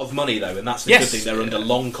cost a lot of money though, and that's the good thing. They're under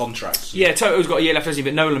long contracts. Yeah, Toto's got a year left, hasn't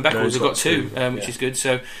he? But Nolan Beckles have got two, which is good.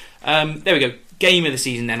 So there we go. Game of the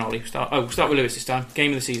season then, Ollie. We'll start with Lewis this time.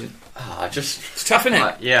 Game of the season. It's tough, isn't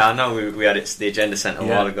it? Yeah, I know we had the agenda sent a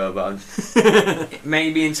while ago, but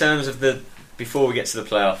maybe in terms of before we get to the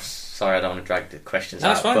playoffs. Sorry, I don't want to drag the questions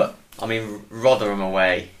out. Fine. But I mean, Rotherham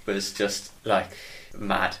away was just like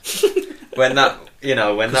mad. When that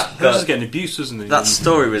was getting abused, wasn't he? That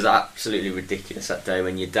story was absolutely ridiculous that day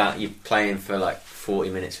when you're playing for like 40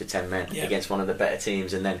 minutes for 10 men against one of the better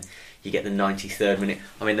teams, and then you get the 93rd minute.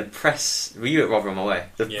 I mean, the press. Were you at Rotherham away?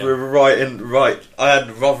 We were right. I had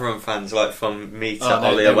Rotherham fans like from me to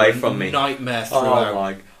Ollie away from me. Nightmare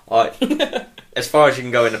throughout. As far as you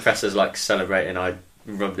can go in the press as like celebrating, I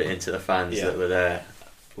rubbed it into the fans that were there.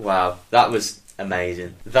 Wow, that was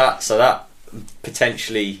amazing. That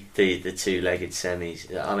potentially the two-legged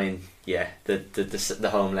semis. I mean, the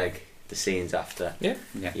home leg, the scenes after. Yeah.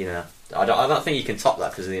 I don't think you can top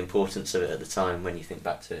that because of the importance of it at the time when you think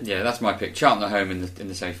back to it. Yeah, that's my pick. Charlton at home in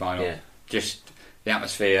the semi-final. Yeah. Just the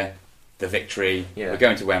atmosphere, the victory. Yeah. We're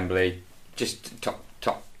going to Wembley. Just top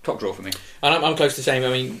draw for me. And I'm close to the same. I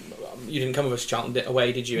mean, you didn't come with us Charlton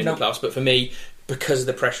away, did you, in the playoffs? But for me, because of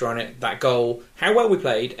the pressure on it, that goal, how well we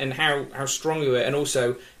played and how strong we were, and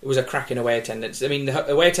also it was a cracking away attendance. I mean,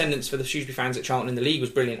 the away attendance for the Shrewsbury fans at Charlton in the league was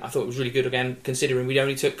brilliant. I thought it was really good again, considering we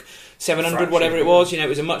only took 700, whatever it was. It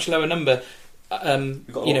was a much lower number. We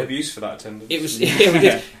got a lot of use for that attendance. It was. Yeah, we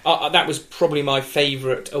did. That was probably my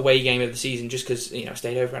favourite away game of the season, just because I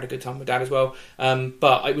stayed over, had a good time with Dad as well.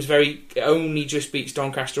 But it only just beats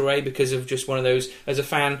Doncaster away because of just one of those. As a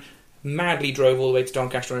fan, madly drove all the way to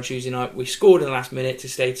Doncaster on a Tuesday night. We scored in the last minute to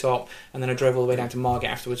stay top, and then I drove all the way down to Margate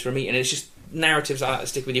afterwards for a meeting. And it's just narratives like that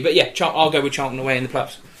stick with you. But yeah, I'll go with Charlton away in the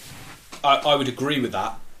playoffs. I would agree with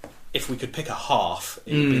that. If we could pick a half,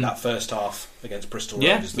 it would be that first half against Bristol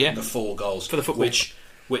Rovers, the 4 goals for the football,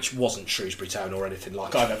 which wasn't Shrewsbury Town or anything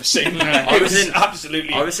like I've ever seen. I was in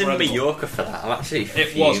incredible. Mallorca for that. I'm actually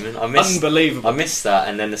fuming. Unbelievable. I missed that,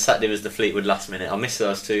 and then the Saturday was the Fleetwood last minute. I missed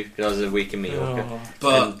those two because I was a week in Mallorca.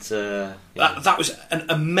 That was an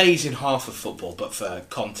amazing half of football, but for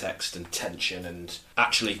context and tension and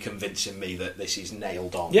actually convincing me that this is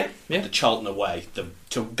nailed on. Yeah. The Charlton away,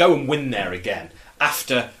 to go and win there again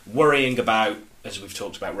after worrying about, as we've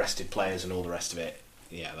talked about, rested players and all the rest of it.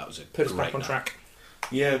 Yeah, that was put us back on track.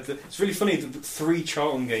 Yeah, it's really funny that the 3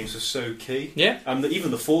 Charlton games were so key. Yeah, and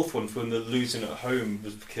even the 4th one, when the losing at home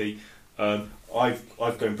was key. I've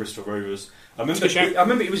gone Bristol Rovers. I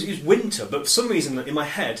remember it was winter, but for some reason in my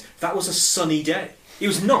head that was a sunny day. It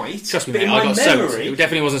was night, trust me, but mate, in my memory, it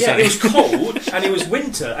definitely wasn't sunny. It was cold and it was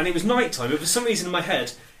winter and it was night time. But for some reason in my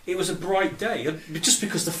head, it was a bright day. Just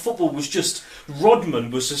because the football was just... Rodman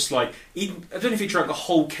was just like... I don't know if he drank a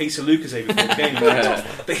whole case of Lucozade before the game went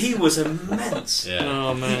off, but he was immense. Yeah.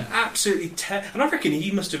 Oh, man. He absolutely... and I reckon he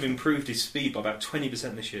must have improved his speed by about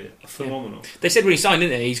 20% this year. Phenomenal. Yeah. They said when he signed,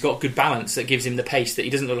 didn't they? He's got good balance that gives him the pace that he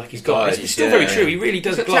doesn't look like he's got. It's still very true. He really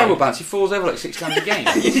does glide. Terrible balance. He falls over like 6 times a game.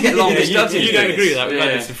 You get longer studs. You don't agree with that? We've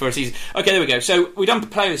had this for a season. Okay, there we go. So we've done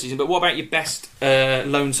player of the season, but what about your best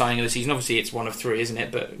loan signing of the season? Obviously, it's one of 3, isn't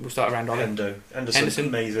it? But we'll start around Ollie. Henderson's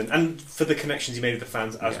amazing, and for the connections he made with the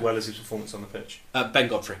fans as well as his performance on the pitch. Ben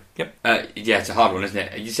Godfrey. Yep. Yeah, it's a hard one, isn't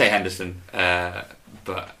it? You say Henderson,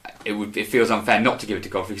 but it feels unfair not to give it to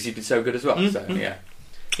Godfrey because he's been so good as well. So yeah.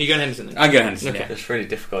 Are you going Henderson then? I'm going Henderson. Okay. Yeah. It's really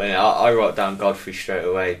difficult. I wrote down Godfrey straight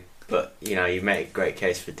away, but you make a great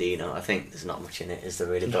case for Dino. I think there's not much in it, is there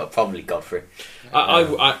really? But probably Godfrey.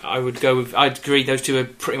 I would go with. I'd agree. Those two are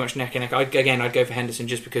pretty much neck and neck. I'd go for Henderson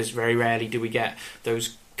just because very rarely do we get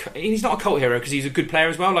those. He's not a cult hero because he's a good player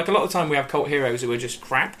as well. Like a lot of the time we have cult heroes who are just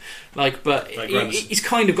crap. But he's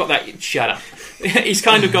kind of got that. Shut up. He's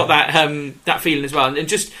kind of got that feeling as well. And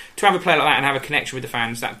just to have a player like that and have a connection with the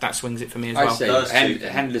fans, that swings it for me as well. I'd say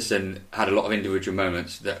Henderson had a lot of individual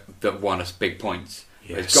moments that won us big points.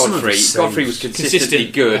 Yeah. Godfrey was consistently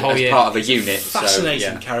good as part of a unit.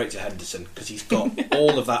 Fascinating character, Henderson, because he's got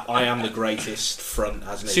all of that I am the greatest front,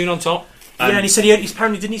 hasn't he? Soon on top. And he said he's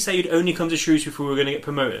apparently didn't he say he'd only come to Shrewsbury before we were going to get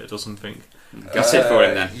promoted or something? That's it for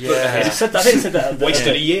him then. Yeah. I think he said that.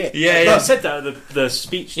 Wasted a year. Yeah. I said that at the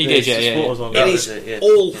speech. He did. It is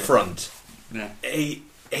all front. Yeah. He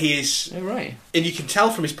is right, and you can tell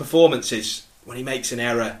from his performances when he makes an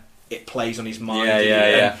error, it plays on his mind.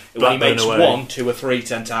 Yeah. When he makes 1, 2 or 3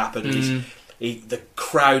 tend to happen. The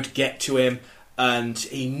crowd get to him, and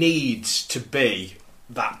he needs to be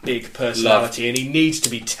that big personality, and he needs to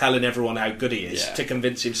be telling everyone how good he is to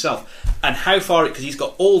convince himself. And how far, because he's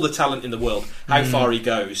got all the talent in the world, how far he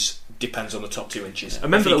goes depends on the top 2 inches. I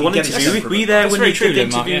remember that one interview. Were you there when he did the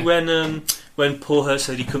interview when Paul Hurst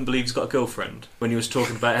said he couldn't believe he's got a girlfriend when he was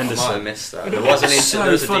talking about Henderson? I might have missed that. There was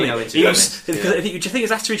an funny. Dino Do you think it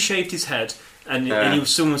was after he'd shaved his head and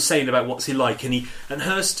someone was saying about what's he like, and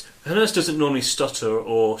Hurst doesn't normally stutter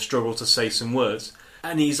or struggle to say some words.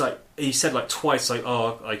 And he said twice, I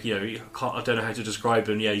don't know how to describe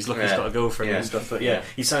him. Yeah, he's lucky he's got a girlfriend and stuff. But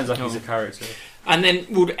he sounds like he's a character. And then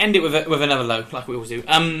we'll end it with another low, like we always do.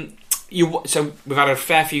 So we've had a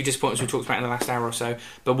fair few disappointments we talked about in the last hour or so.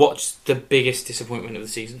 But what's the biggest disappointment of the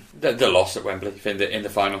season? The loss at Wembley in the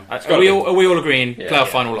final. Are we all agreeing? Playoff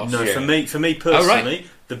final loss. No, for me personally,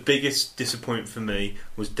 the biggest disappointment for me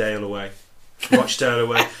was Dale away. Rochdale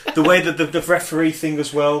away. The way that the referee thing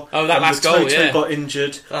as well. Oh, that last goal, got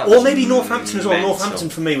injured. Or maybe Northampton as well. Northampton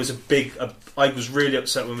for me was a big... I was really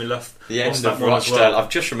upset when we left. The end of Rochdale. Well. I've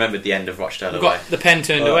just remembered the end of Rochdale away. Got the pen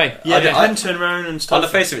turned away. Yeah, the pen turned around and stuff. On the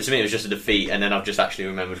face of it, to me, it was just a defeat, and then I've just actually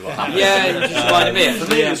remembered what happened. Yeah, you just reminded me.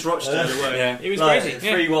 For me, it was Rochdale away. Yeah, it was crazy.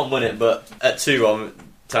 3-1 won it, but at 2-1...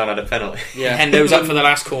 Town had a penalty. Yeah. Hendo was up for the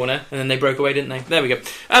last corner, and then they broke away, didn't they? There we go.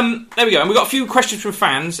 And we've got a few questions from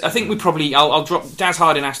fans. I think we probably... I'll drop... Daz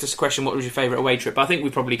Hardin asked us a question, what was your favourite away trip? But I think we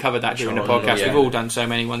probably covered that during the podcast. Yeah. We've all done so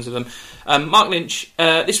many ones of them. Mark Lynch,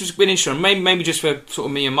 this was been interesting. Maybe just for sort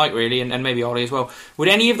of me and Mike, really, and maybe Ollie as well. Would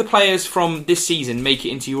any of the players from this season make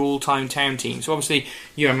it into your all-time town team? So obviously,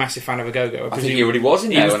 you're a massive fan of Agogo. I think he already was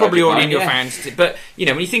in there. He was when probably I did already mine, in your yeah. fans. But, you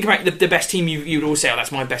know, when you think about the best team, you'd all say, oh,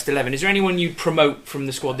 that's my best 11. Is there anyone you'd promote from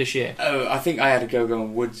the squad this year? Oh, I think I had a go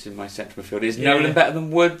on Woods in my central midfield. Is Yeah. Nolan better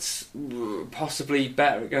than Woods? Possibly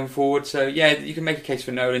better going forward. So yeah, you can make a case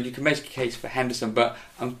for Nolan. You can make a case for Henderson. But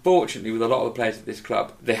unfortunately, with a lot of the players at this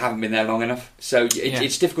club, they haven't been there long enough. So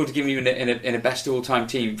it's difficult to give you in a best all-time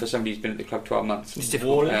team for somebody who's been at the club 12 months. It's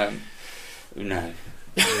difficult. No.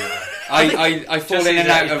 I fall in and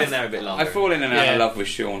out He's of. been there a bit longer. I fall in and out of love with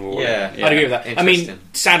Sean Ward. Yeah. I'd agree with that. I mean, Interesting.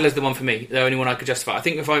 Sadler's the one for me, the only one I could justify. I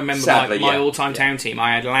think if I remember Sadler, my yeah. all-time town team,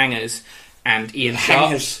 I had Langers and Ian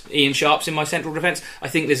Sharps in my central defence. I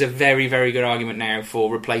think there's a very, very good argument now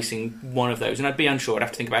for replacing one of those, and I'd be unsure. I'd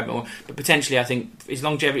have to think about it more. But potentially, I think his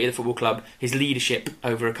longevity at the football club, his leadership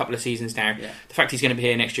over a couple of seasons now, the fact he's going to be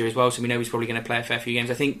here next year as well, so we know he's probably going to play a fair few games.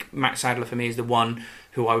 I think Matt Sadler for me is the one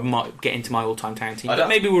who I might get into my all-time town team. But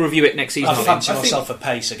maybe we'll review it next season. I fancy myself a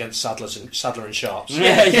pace against Sadler and Sharps.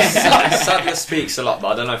 Sadler speaks a lot, but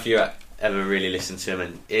I don't know if you ever really listen to him,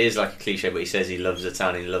 and it is like a cliche, but he says he loves the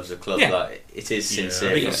town and he loves the club. Yeah. Like, it is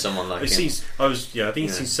sincere for someone like him. I think he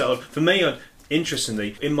seems settled. For me,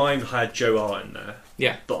 interestingly, in mine I had Joe Hart in there.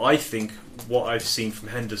 Yeah. But I think what I've seen from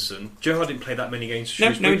Henderson, Joe Hart didn't play that many games for No,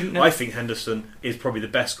 Shrewsbury. he didn't, no. I think Henderson is probably the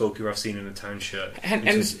best goalkeeper I've seen in a town shirt.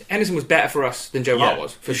 Henderson was better for us than Joe Hart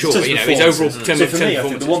was, for Just sure. his You know, his overall performances. term So of for me, I think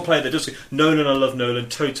performances. the one player that does Nolan, I love Nolan.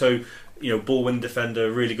 Toto, ball win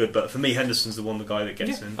defender, really good. But for me, Henderson's the guy that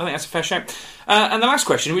gets in. I think that's a fair shout. And the last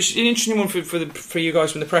question, which is an interesting one for you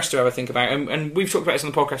guys from the press to have a think about, and we've talked about this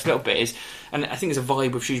on the podcast a little bit, is, and I think there's a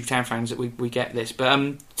vibe with Shrewsbury Town fans that we get this,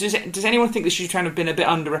 but does anyone think that Shrewsbury Town have been a bit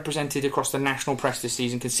underrepresented across the national press this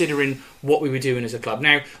season, considering what we were doing as a club?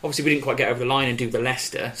 Now, obviously we didn't quite get over the line and do the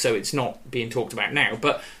Leicester, so it's not being talked about now,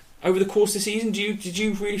 but over the course of the season, did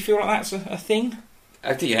you really feel like that's a thing?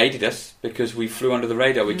 I think he hated us because we flew under the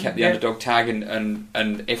radar. We kept the underdog tag,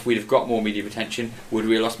 and if we'd have got more media attention, would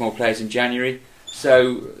we have lost more players in January?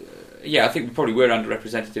 So, I think we probably were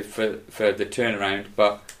underrepresented for the turnaround,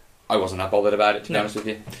 but I wasn't that bothered about it, to be honest with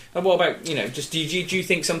you. And what about, just do you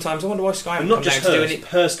think sometimes, I wonder why Sky haven't And not come just down to do any...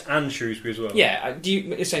 Hurst and Shrewsbury as well. Yeah,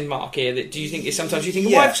 you're saying Mark here, that do you think sometimes you think,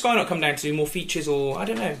 why have Sky not come down to do more features, or I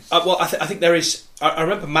don't know? Well, I think there is. I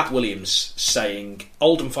remember Matt Williams saying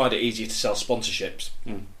Oldham find it easier to sell sponsorships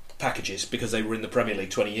packages because they were in the Premier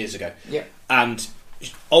League 20 years ago. Yeah, and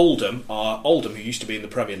Oldham, who used to be in the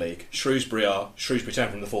Premier League. Shrewsbury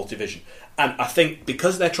Town from the 4th Division, and I think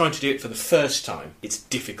because they're trying to do it for the first time, it's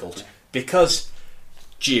difficult because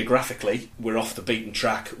geographically we're off the beaten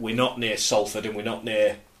track. We're not near Salford and we're not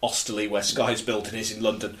near Osterley, where Sky's building is in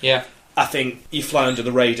London. Yeah, I think you fly under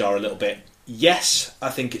the radar a little bit. Yes, I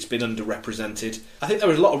think it's been underrepresented. I think there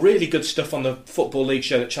was a lot of really good stuff on the Football League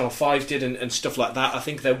show that Channel 5 did and stuff like that. I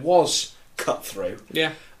think there was cut through.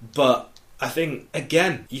 Yeah. But I think,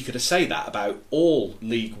 again, you could say that about all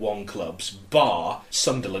League One clubs, bar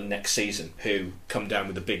Sunderland next season, who come down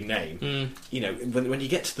with a big name. When you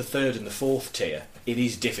get to the 3rd and the 4th tier, it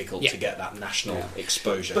is difficult to get that national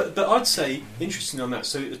exposure. But I'd say, interesting on that,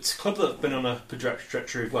 so it's a club that have been on a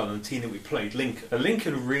trajectory as well, and the team that we played,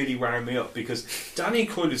 Lincoln really wound me up, because Danny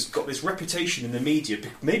Coyle has got this reputation in the media.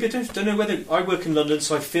 Maybe I don't know whether I work in London,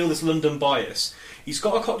 so I feel this London bias. He's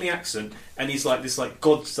got a Cockney accent, and he's like this,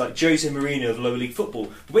 God's like Jose Mourinho of lower league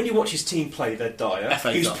football. But when you watch his team play, they're dire.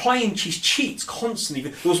 He cheats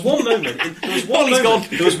constantly. There was one moment.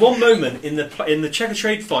 There was one moment in the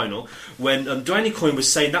Checkatrade final when Danny Coyne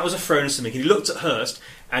was saying that was a throw or something, and he looked at Hurst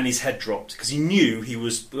and his head dropped because he knew he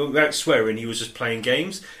was, without swearing, he was just playing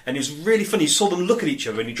games, and it was really funny. You saw them look at each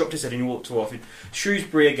other, and he dropped his head and he walked off.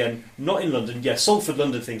 Shrewsbury again, not in London. Yeah, Salford,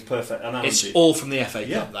 London thing's perfect. It's all from the FA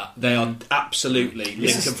Cup. That they are absolutely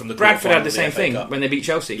Lincoln from the Bradford had the quarterfinal same of the FA thing Cup. when they beat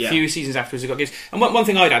Chelsea. Yeah. A few seasons afterwards, they got games. And one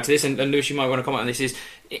thing I'd add to this, and Lewis, you might want to comment on this, is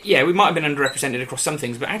we might have been underrepresented across some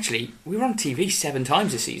things, but actually we were on TV 7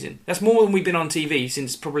 times this season. That's more than we've been on TV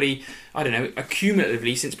since probably, I don't know,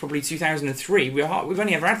 accumulatively since probably 2003. We've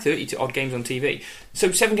only ever had 30 odd games on TV.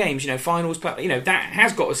 So 7 games, finals, that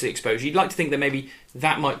has got us the exposure. You'd like to think that maybe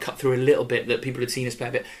that might cut through a little bit, that people had seen us play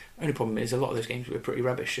a bit. Only problem is a lot of those games were pretty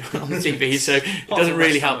rubbish on the TV, so it doesn't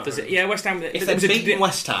really help, does it? Yeah, West Ham. If they'd beaten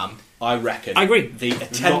West Ham, I reckon. I agree. The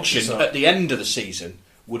attention at the end of the season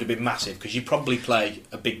would have been massive because you probably play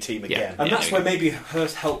a big team again. And that's where maybe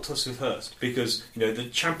Hurst helped us with Hurst, because the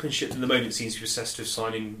Championship at the moment seems to be obsessed with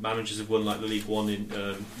signing managers who've won like the League One in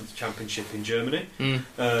the Championship in Germany.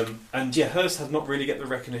 And Hurst has not really get the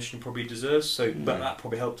recognition he probably deserves. So, but that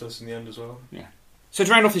probably helped us in the end as well. Yeah. So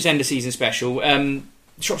to round off this end of season special,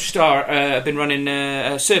 Shropshire Star have been running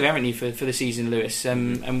a survey, haven't you, for the season, Lewis?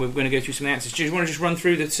 And we're going to go through some of the answers. Do you want to just run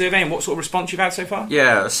through the survey and what sort of response you've had so far?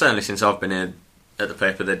 Yeah, certainly since I've been here at the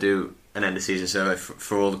paper, they do an end of season survey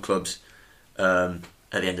for all the clubs at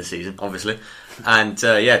the end of the season, obviously. And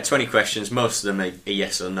 20 questions. Most of them are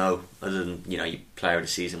yes or no, other than your player of the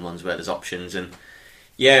season ones where there's options. And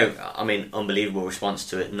unbelievable response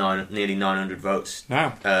to it. Nearly 900 votes.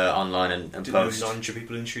 Wow. Online and post. 900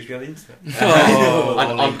 people in Shrewsbury on the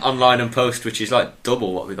internet. Online and post, which is like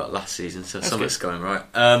double what we got last season. So something's going right.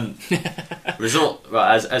 As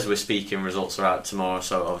we're speaking, results are out tomorrow.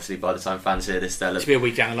 So obviously, by the time fans hear this, they'll It'll be a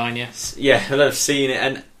week down the line, yes. Yeah, they'll have seen it,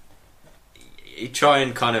 and you try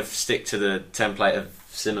and kind of stick to the template of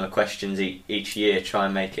similar questions each year. Try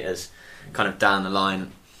and make it as kind of down the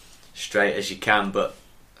line, straight as you can, but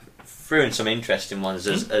threw in some interesting ones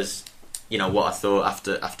as what I thought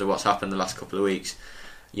after what's happened the last couple of weeks.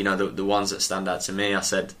 The ones that stand out to me, I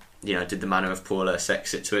said, did the manner of Paul Hurst's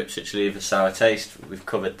exit to Ipswich leave a sour taste? We've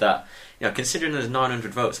covered that. Considering there's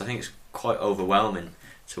 900 votes, I think it's quite overwhelming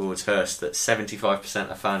towards Hurst that 75%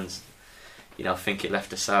 of fans think it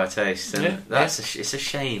left a sour taste, and it's a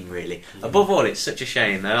shame, really. Above all, it's such a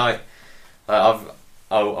shame, and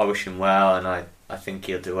I wish him well, and I think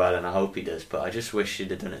he'll do well, and I hope he does. But I just wish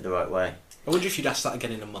he'd have done it the right way. I wonder if you'd ask that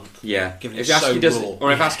again in a month. Yeah, given if it's so raw.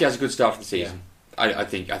 or if Askey has a good start for the season, I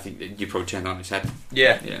think that you probably turn that on its head.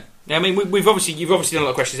 Yeah. I mean, you've obviously done a lot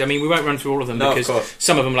of questions. I mean, we won't run through all of them because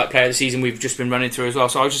some of them, like player of the season, we've just been running through as well.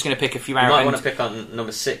 So I was just going to pick a few out. You might want to pick on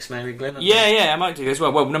number 6, maybe, Glenn. I might do as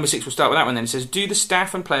well. Well, number 6, we'll start with that one then. It says, do the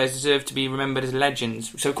staff and players deserve to be remembered as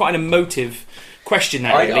legends? So quite an emotive question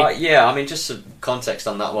there, really. Just some context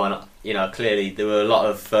on that one. Clearly there were a lot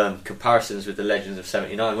of comparisons with the legends of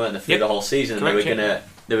 '79, weren't there, through the whole season? Correct,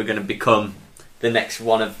 they were gonna become the next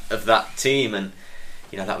one of that team, and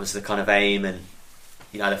that was the kind of aim, and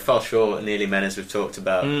they fell short nearly men, as we've talked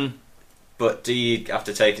about. But do you have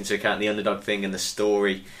to take into account the underdog thing and the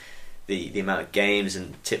story, the amount of games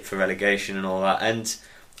and tip for relegation and all that? And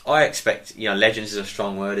I expect, legends is a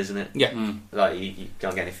strong word, isn't it? Yeah. Like you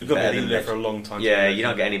can't get anything You've got better to than be there for a long time. Yeah, you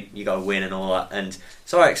don't get any. You got to win and all that. And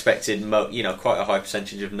so I expected, quite a high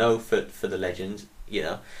percentage of no for the legends.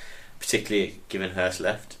 Particularly given Hurst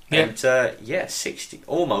left. Yeah. And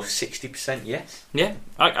almost 60% yes. Yeah,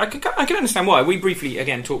 I can understand why. We briefly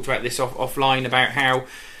again talked about this offline about how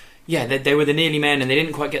they were the nearly men and they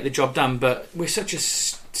didn't quite get the job done, but we're such a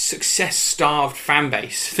success-starved fan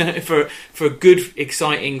base for good,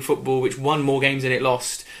 exciting football which won more games than it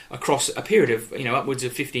lost across a period of upwards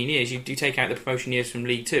of 15 years. You do take out the promotion years from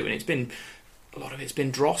League 2, and a lot of it's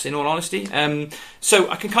been dross, in all honesty. So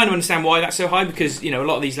I can kind of understand why that's so high, because a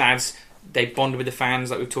lot of these lads, they bond with the fans,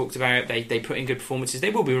 like we've talked about. They put in good performances.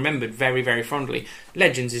 They will be remembered very, very fondly.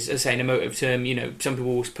 Legends is, as I say, an emotive term. Some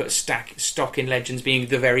people will put stock in legends being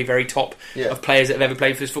the very, very top of players that have ever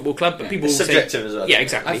played for this football club. But people it's will subjective say, as well. Yeah,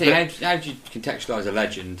 exactly. I think how do you contextualise a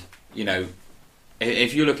legend?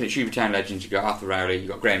 If you're looking at Shrewsbury Town legends, you've got Arthur Rowley, you've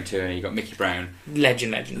got Graham Tierney, you've got Mickey Brown.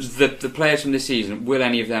 Legends. The players from this season, will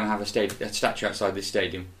any of them have a statue outside this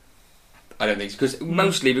stadium? I don't think so.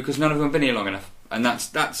 Mostly because none of them have been here long enough. And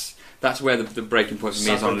that's where the breaking point for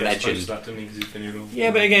me is on legend.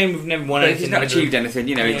 Yeah, but again, we've never won anything. He's not achieved anything,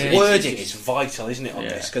 Wording is vital, isn't it, on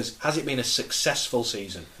this? Because has it been a successful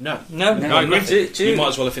season? No. I agree. You might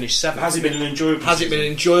as well have finished 7th. Has it been an enjoyable Has it been an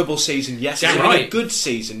enjoyable season? Yes. Damn Has it right. been a good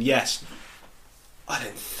season? Yes. I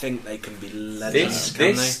don't think they can be legends,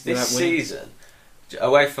 This season,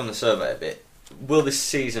 away from the survey a bit, will this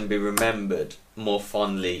season be remembered more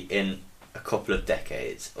fondly in a couple of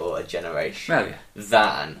decades or a generation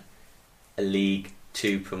than a League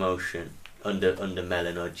 2 promotion under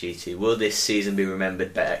Mellon or GT? Will this season be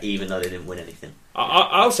remembered better, even though they didn't win anything?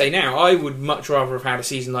 I'll say now, I would much rather have had a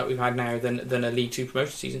season like we've had now than a League 2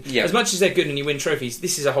 promotion season. Yeah. As much as they're good and you win trophies,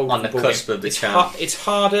 this is a whole on the cusp of the chance. It's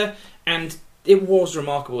harder, and it was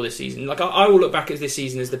remarkable this season. Like I will look back at this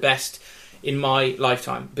season as the best in my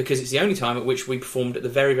lifetime, because it's the only time at which we performed at the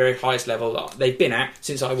very, very highest level that they've been at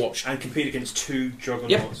since I watched. And compete against 2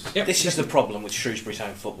 juggernauts. Yep. This is the problem with Shrewsbury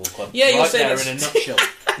Town Football Club. Yeah, you'll right say there that's in a nutshell.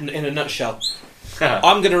 In a nutshell.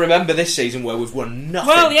 I'm going to remember this season where we've won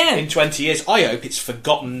nothing in 20 years. I hope it's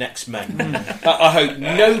forgotten next May. I hope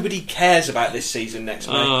nobody cares about this season next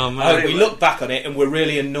May. I hope we look back on it and we're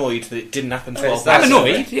really annoyed that it didn't happen 12 I'm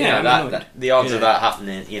annoyed. The odds of that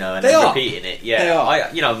happening, and then repeating it.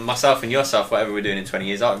 Yeah, they are. Myself and yourself, whatever we're doing in 20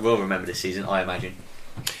 years, I will remember this season, I imagine.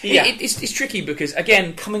 Yeah. It's tricky because,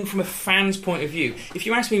 again, coming from a fan's point of view, if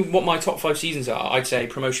you ask me what my top 5 seasons are, I'd say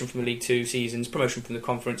promotion from the League 2 seasons, promotion from the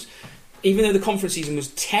conference. Even though the conference season was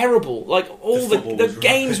terrible, like all the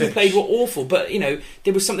games we played were awful, but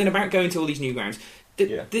there was something about going to all these new grounds.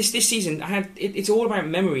 This season, it's all about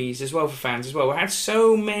memories as well for fans as well. I had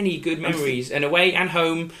so many good memories, and away and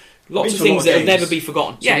home. Lots of things that will never be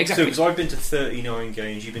forgotten. So, exactly. Because I've been to 39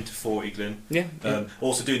 games, you've been to 40, Glenn. Yeah.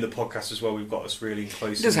 Also doing the podcast as well, we've got us really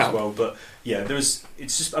close as well. But yeah, it's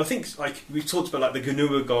just, I think, like we've talked about, like the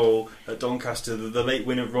Ganua goal at Doncaster, the late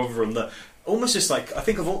win at Rotherham, that almost just like, I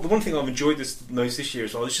think the one thing I've enjoyed most this year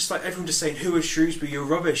as well is just like everyone just saying, "Who is Shrewsbury? You're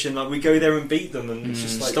rubbish," and like we go there and beat them, and it's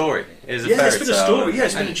just like story. It's been a story. Yeah,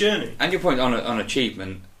 it's been a journey. And your point on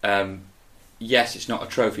achievement, yes, it's not a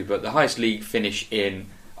trophy, but the highest league finish in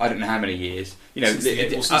I don't know how many years. Ultimately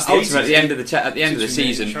at the end of the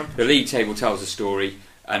season, the league table tells a story,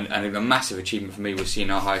 and a massive achievement for me was seeing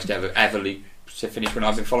our highest ever league finish when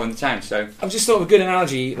I've been following the town. So I've just thought of a good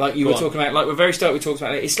analogy, like you were talking about. Like we're very start, we talked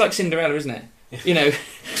about it. It's like Cinderella, isn't it?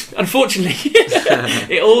 Unfortunately,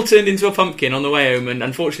 it all turned into a pumpkin on the way home, and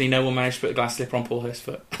unfortunately, no one managed to put a glass slipper on Paul Hurst's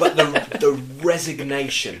foot. But the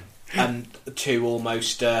resignation. And to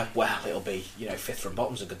almost, it'll be, fifth from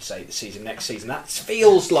bottom's a good say the season next season. That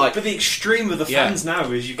feels like. But the extreme of the fans now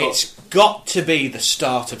is it's got to be the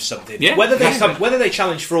start of something. Yeah. Whether they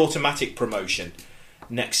challenge for automatic promotion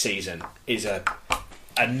next season is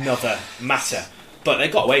another matter. But they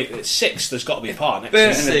got away with it. 6th, there's got to be a part next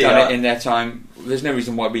season. And they've done it in their time. There's no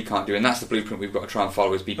reason why we can't do it, and that's the blueprint we've got to try and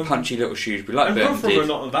follow, is be punchy little Shrewsbury like Burton did. We're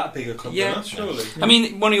not that big a club, surely. I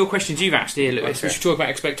mean, one of your questions you've asked here, Lewis, we should talk about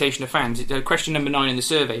expectation of fans. Question number 9 in the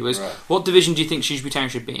survey was, what division do you think Shrewsbury Town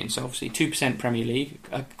should be in? So obviously 2% Premier League,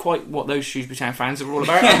 quite what those Shrewsbury Town fans are all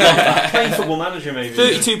about. Playing Football Manager, maybe.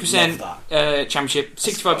 32% Championship,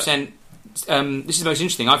 65%, this is the most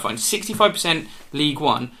interesting I find, 65% League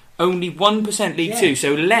 1, only 1% League 2,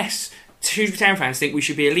 so less Shrewsbury Town fans think we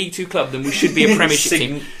should be a League 2 club than we should be a Premiership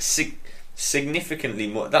team. Significantly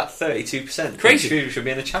more. That 32%. Crazy. Shrewsbury should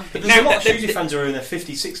be in the Championship. There's a lot of Shrewsbury fans who are in their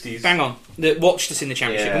 50s, 60s. Bang on. That watched us in the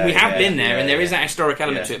Championship, and we have been there, and there is that historic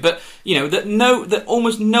element to it. But that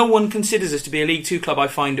almost no one considers us to be a League 2 club, I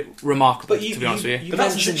find remarkable. To be honest with you. But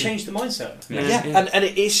that doesn't change the mindset. And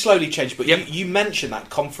it is slowly changed. But you mentioned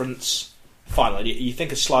that conference. Finally, you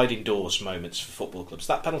think of sliding doors moments for football clubs.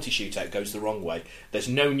 That penalty shootout goes the wrong way. There's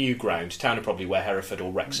no new ground. Town are probably where Hereford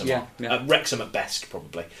or Wrexham are. Wrexham at best,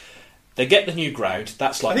 probably. They get the new ground.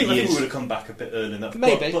 That's like I think we would have come back a bit earlier than that.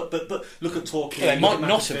 Maybe. But look at Torquay. They might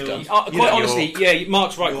not have done. Quite honestly,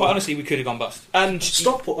 Mark's right. Quite honestly, we could have gone bust. And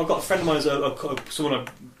Stockport, I've got a friend of mine, someone I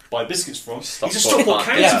buy biscuits from. He's a Stockport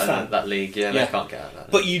County fan. That league, they can't get out of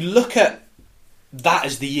that. But you look at that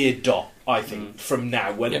as the year dot. I think from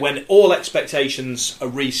now, when all expectations are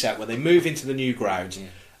reset, when they move into the new ground,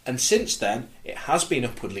 and since then it has been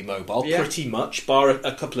upwardly mobile, pretty much, bar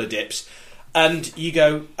a couple of dips. And you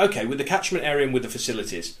go, okay, with the catchment area and with the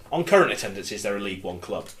facilities, on current attendances, they're a League 1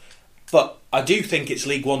 club. But I do think it's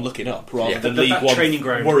League 1 looking up rather than League 1 training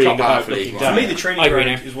ground worrying about looking down. For me, the training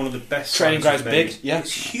ground is one of the best. Training ground's big,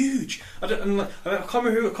 It's huge. I can't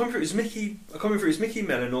remember if it was Mickey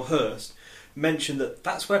Mellon or Hurst. Mentioned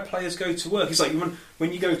that's where players go to work. It's like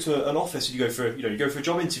when you go to an office and you go for a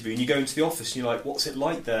job interview and you go into the office and you're like, what's it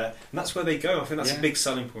like there? And that's where they go. I think that's a big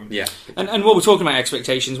selling point. Yeah. And while we're talking about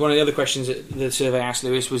expectations, one of the other questions that the survey asked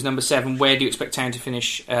Lewis was number 7. Where do you expect Town to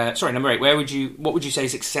finish? Number 8. What would you say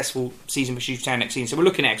is a successful season for Shrewsbury Town next season? So we're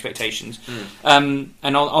looking at expectations. And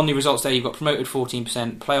on the results there, you've got promoted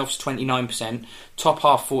 14%, playoffs 29%, top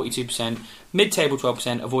half 42%. Mid-table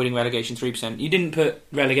 12%, avoiding relegation 3%. You didn't put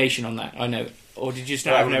relegation on that, I know. Or did you just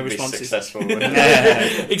not have no responses? Successful.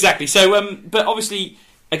 Exactly. So, but obviously,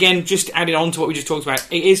 again, just adding on to what we just talked about,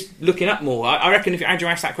 it is looking up more. I reckon if Andrew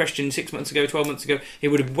asked that question 6 months ago, 12 months ago, it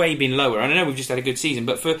would have way been lower. And I know we've just had a good season,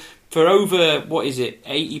 but for over,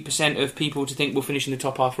 80% of people to think we'll finish in the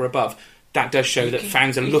top half or above, that does show that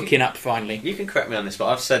fans are looking up finally. You can correct me on this, but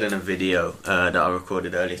I've said in a video that I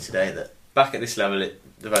recorded earlier today that back at this level,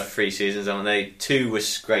 they've had 3 seasons, haven't they? 2 was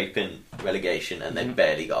scraping relegation and they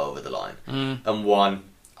barely got over the line. And 1,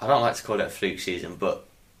 I don't like to call it a fluke season, but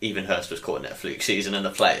even Hurst was calling it a fluke season, and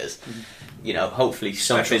the players, hopefully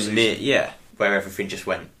something near, where everything just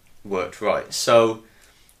worked right. So,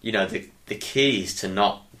 the key is to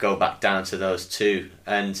not go back down to those two.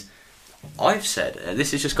 And I've said, and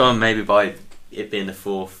this is just gone maybe by it being the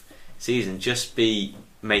 4th season, just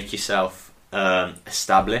make yourself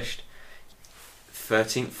established.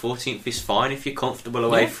 13th, 14th is fine if you're comfortable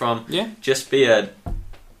away from. Yeah. Just be a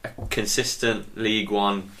consistent League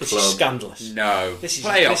One This club. is scandalous. No. This is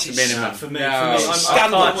playoffs minimum. For me, No.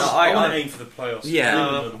 I want to aim for the playoffs. Yeah.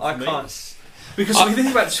 Minimum I for me. can't. Because if you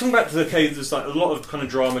think about the case, there's like a lot of kind of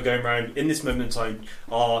drama going around in this moment in time.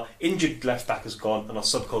 Our injured left back has gone, and our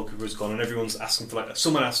sub goalkeeper has gone, and everyone's asking for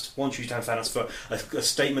someone asked, one Tuesday fan asked for a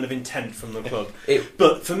statement of intent from the club.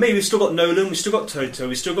 But for me, we've still got Nolan, we've still got Toto,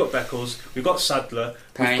 we've still got Beckles, we've got Sadler,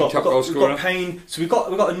 Payne, we've top goal got scorer. Payne, so we've got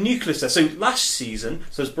a nucleus there. So last season,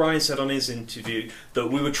 so as Brian said on his interview, that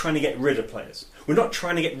we were trying to get rid of players. We're not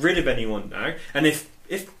trying to get rid of anyone now, and if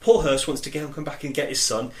Paul Hurst wants to come back and get his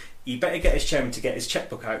son, he better get his chairman to get his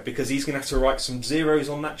checkbook out, because he's going to have to write some zeros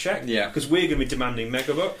on that check. Yeah. Because we're going to be demanding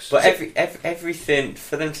megabucks. But everything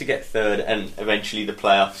for them to get third and eventually the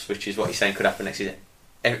playoffs, which is what you're saying could happen next season.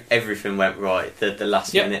 Everything went right. The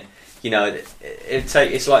last minute,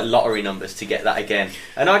 it's like lottery numbers to get that again.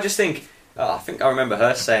 And I just think, I think I remember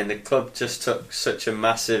Hurst saying the club just took such a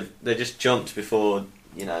massive. They just jumped before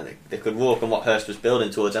they could walk on what Hurst was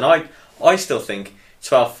building towards. And I still think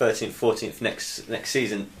 12th, 13th, 14th next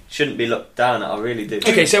season shouldn't be looked down at. I really do.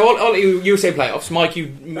 Okay, so you say playoffs. Mike, you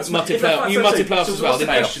muttered playoffs as well.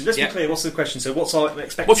 Let's be clear. What's the question? So what's our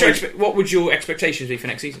expectation? What would your expectations be for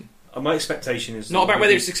next season? My expectation is not about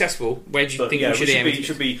whether it's successful. Where do you think we should aim? It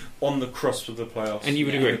should be on the cusp of the playoffs. And you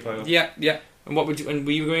would agree? Yeah. And what would you? And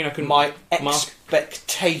were you agreeing? My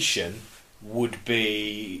expectation would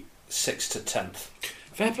be 6th to 10th.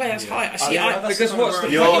 Fair play, that's high. Because what's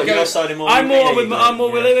the You're siding more I'm with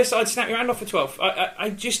more with Lewis. I'd snap your hand off for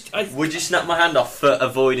 12th. Would you snap my hand off for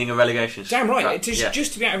avoiding a relegation? Damn right.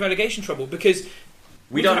 Just to be out of relegation trouble, because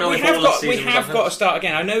we don't know we if have all got the season we have got to start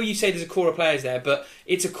again. I know you say there's a core of players there, but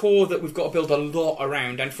it's a core that we've got to build a lot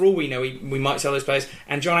around. And for all we know, we might sell those players.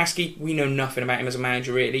 And John Askey, we know nothing about him as a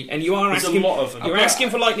manager really. And you are asking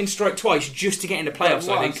for lightning strike twice just to get into playoffs.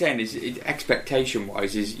 What I'm saying is, expectation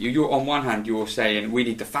wise, is you're on one hand you're saying we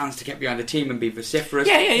need the fans to get behind the team and be vociferous.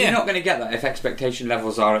 Yeah. You're not going to get that if expectation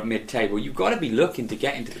levels are at mid-table. You've got to be looking to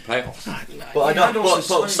get into the playoffs. But I don't.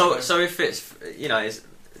 So if it's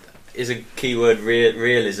is a keyword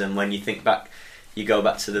realism when you think back, you go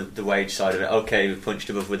back to the wage side of it. Okay, we punched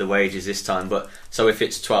above with the wages this time, but so if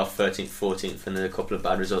it's 12th, 13th, 14th and there are a couple of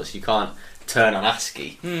bad results, you can't turn on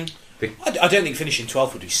Askey. I don't think finishing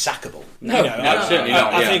 12th would be sackable. No, certainly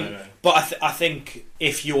not. I think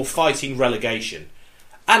if you're fighting relegation,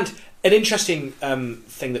 and an interesting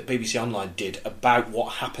thing that BBC Online did about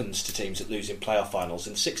what happens to teams that lose in playoff finals,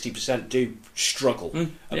 and 60% do struggle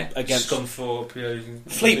against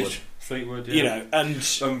Fleetwood.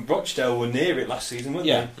 And Rochdale were near it last season, weren't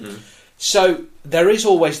they? So there is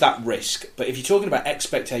always that risk. But if you're talking about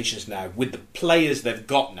expectations now, with the players they've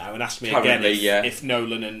got now, and ask me again if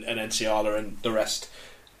Nolan and Enciala and the rest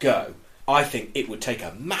go, I think it would take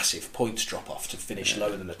a massive points drop off to finish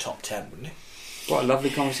lower than the top 10, wouldn't it? What a lovely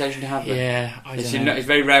conversation to have. Yeah, it's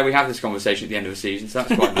very rare we have this conversation at the end of the season, so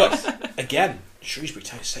that's quite nice. Again, Shrewsbury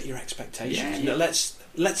Town, set your expectations. Yeah.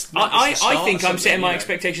 Let's. I think I'm setting my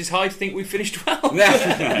expectations high to think we've finished well. You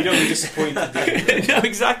don't be disappointed. No,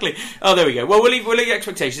 exactly. Oh, there we go. Well, we'll leave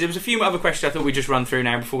expectations. There was a few other questions I thought we'd just run through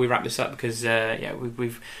now before we wrap this up, because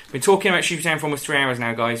we've been talking about Shrewsbury Town for almost 3 hours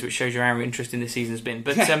now, guys, which shows you how interesting this season's been.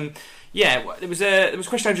 But there was a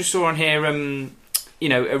question I just saw on here.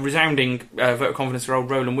 A resounding vote of confidence for old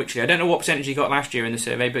Roland Wycherley. I don't know what percentage he got last year in the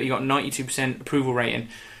survey, but he got 92% approval rating.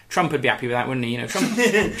 Trump would be happy with that, wouldn't he?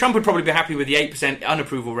 Trump would probably be happy with the 8%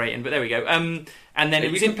 unapproval rating. But there we go. And then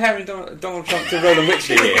it was comparing Donald Trump to Roland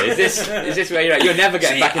Wycherley here. Is this where you're at? You're never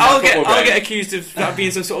getting back in that football game. I'll get accused of being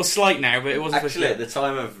some sort of slight now, but it wasn't. Actually, at the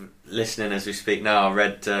time of listening as we speak now, I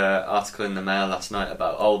read an article in the Mail last night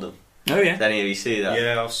about Oldham. Oh yeah. Did any of you see that?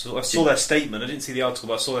 Yeah, I saw their statement. I didn't see the article,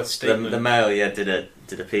 but I saw their statement. The Mail, did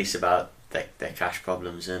a piece about their cash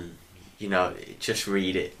problems, and just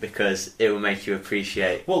read it because it will make you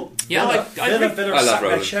appreciate. Well, yeah, Villa sacked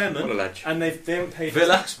their chairman, what a ledge. and they haven't paid Villa?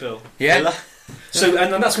 the tax bill. Yeah. Villa. So,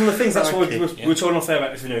 and that's one of the things. That's why we were talking off there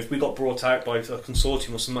about if we got brought out by a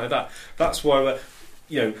consortium or something like that. That's why we're.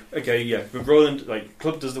 With Roland,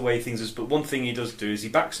 club does the way things is, but one thing he does do is he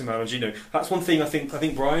backs him out. And that's one thing I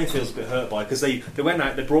think Brian feels a bit hurt by, because they went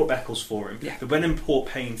out, they brought Beckles for him, they went and bought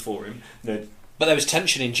Payne for him. But there was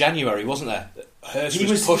tension in January, wasn't there? Hurst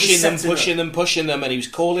was pushing them, and he was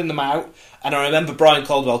calling them out. And I remember Brian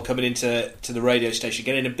Caldwell coming into the radio station,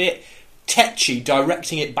 getting a bit tetchy,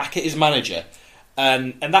 directing it back at his manager,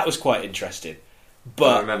 and that was quite interesting.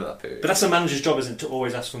 But I remember that period. But that's a manager's job, isn't it, to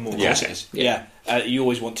always ask for more? of course it is. Yeah. You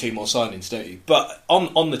always want 2 more signings, don't you? But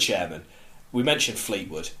on the chairman, we mentioned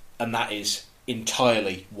Fleetwood, and that is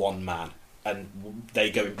entirely one man. And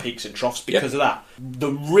they go in peaks and troughs because of that.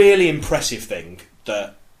 The really impressive thing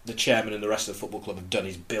that the chairman and the rest of the football club have done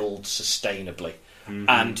is build sustainably. Mm-hmm.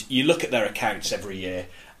 And you look at their accounts every year,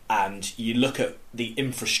 and you look at the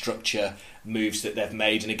infrastructure moves that they've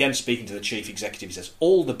made. And again, speaking to the chief executive, he says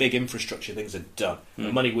all the big infrastructure things are done.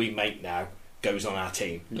 The money we make now goes on our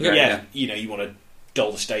team. You know, you want to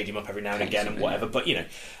doll the stadium up every now and again and whatever, but you know,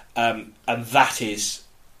 and that is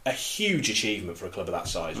a huge achievement for a club of that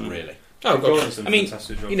size, really. Oh, God. I mean,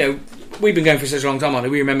 you know, we've been going for such a long time on it.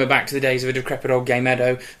 We remember back to the days of a decrepit old Gay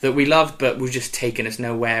Meadow that we loved, but was just taking us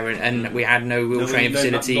nowhere, and we had no real training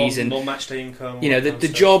facilities. And non-match day income. You know, the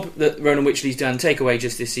job that Ronan Wycherley's done, take away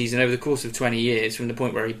just this season, over the course of 20 years, from the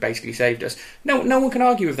point where he basically saved us, no one can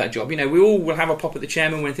argue with that job. You know, we all will have a pop at the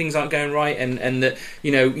chairman when things aren't going right, and that,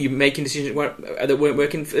 you know, you're making decisions that weren't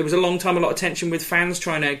working. There was a long time, a lot of tension with fans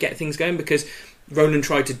trying to get things going, because Ronan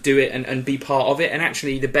tried to do it and be part of it, and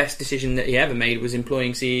actually the best decision that he ever made was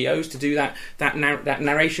employing CEOs to do that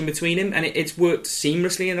narration between him, and it's worked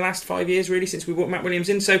seamlessly in the last 5 years, really, since we brought Matt Williams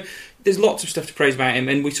in. So there's lots of stuff to praise about him,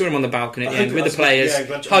 and we saw him on the balcony at the end with the players,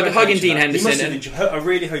 hugging Dean Henderson. I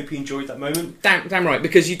really hope he enjoyed that moment. Damn right,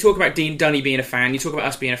 because you talk about Dunny being a fan, you talk about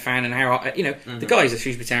us being a fan, and how, you know, the guy's a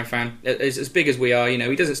Shrewsbury Town fan, as big as we are. You know,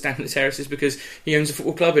 he doesn't stand in the terraces because he owns a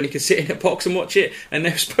football club and he can sit in a box and watch it, and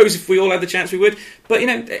I suppose if we all had the chance we would. But, you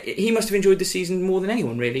know, he must have enjoyed this season more than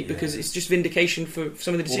anyone, really, because it's just vindication for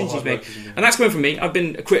some of the decisions he's made. And that's coming from me. I've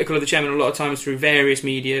been critical of the chairman a lot of times through various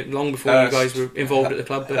media, long before you guys were involved at the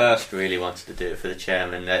club. But Hurst really wanted to do it for the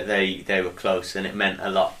chairman. They were close, and it meant a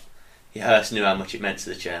lot. Hurst knew how much it meant to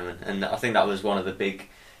the chairman, and I think that was one of the big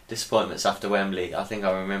disappointments after Wembley. I think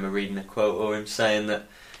I remember reading a quote or him saying that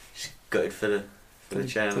he's gutted for the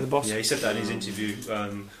chairman. For the boss. Yeah, he said that in his interview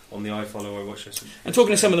on the iFollow I watched this. And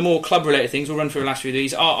talking to some of the more club-related things, we'll run through the last few of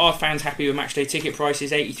these. Are fans happy with matchday ticket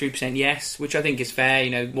prices? 83% yes, which I think is fair. You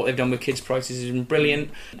know, what they've done with kids' prices has been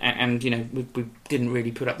brilliant, and you know, we didn't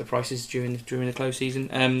really put up the prices during the close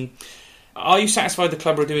season. Are you satisfied the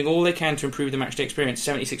club are doing all they can to improve the matchday experience?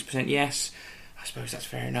 76% yes. I suppose that's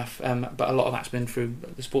fair enough, but a lot of that's been through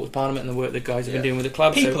the Sports Parliament and the work that guys have been doing with the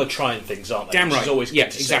club. People are trying things, aren't they? Damn right. Always yeah,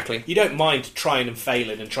 exactly. See. You don't mind trying and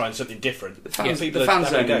failing and trying something different. The fan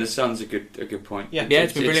zone in the Sun's a good point. Yeah,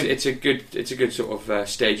 it's been brilliant. It's a good sort of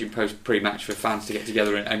stage and pre-match for fans to get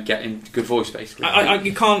together and get in good voice, basically.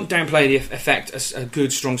 You can't downplay the effect a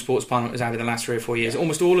good, strong Sports Parliament has had in the last 3 or 4 years.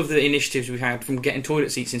 Almost all of the initiatives we've had, from getting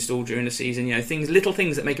toilet seats installed during the season, you know, little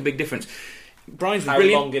things that make a big difference. Brian's How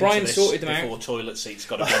brilliant. Long Brian sorted them before out. Toilet seats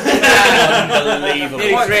got unbelievable.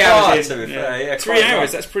 3 hours. 3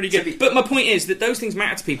 hours. That's pretty good. But my point is that those things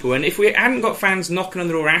matter to people, and if we hadn't got fans knocking on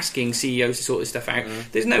the door asking CEOs to sort this stuff out,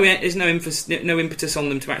 there's no impetus on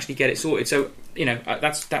them to actually get it sorted. So you know,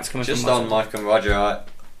 that's coming just from on Mike and Roger.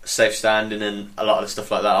 Safe standing and a lot of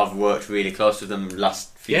stuff like that. I've worked really close with them the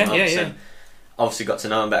last few months, and obviously got to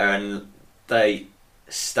know them better, and they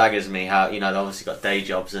staggers me how, you know, they obviously got day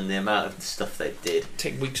jobs, and the amount of stuff they did.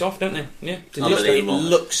 Take weeks off, don't they? Yeah, it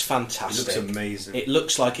looks fantastic. It looks amazing. It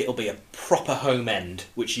looks like it'll be a proper home end,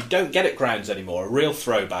 which you don't get at grounds anymore. A real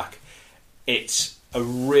throwback. It's a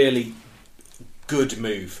really good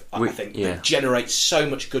move, I think. That generates so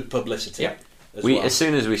much good publicity. Yeah. As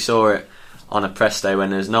soon as we saw it on a press day when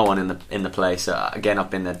there's no one in the place. Again, I've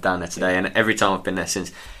been down there today, and every time I've been there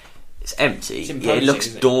since, it's empty. It looks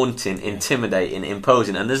daunting, intimidating,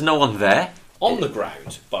 imposing, and there's no one there. On the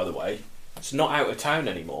ground, by the way, it's not out of town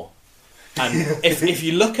anymore. And if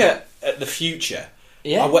you look at the future,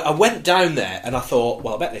 I went down there and I thought,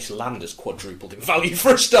 well, I bet this land has quadrupled in value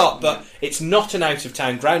for a start, but it's not an out of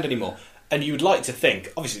town ground anymore. And you would like to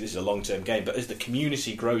think, obviously this is a long term game, but as the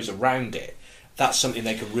community grows around it, that's something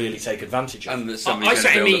they could really take advantage of. I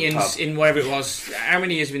sat in meetings in whatever it was. How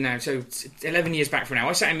many years have we now? So 11 years back from now.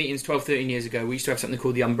 I sat in meetings 12, 13 years ago. We used to have something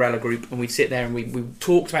called the Umbrella Group, and we'd sit there and we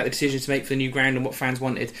talked about the decisions to make for the new ground and what fans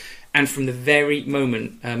wanted. And from the very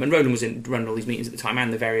moment, and Roland was running all these meetings at the time,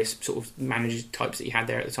 and the various sort of manager types that he had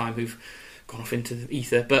there at the time who've gone off into the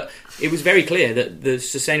ether, but it was very clear that the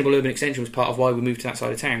sustainable urban extension was part of why we moved to that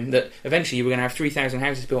side of town, that eventually you were going to have 3,000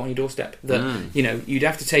 houses built on your doorstep, that you know, you'd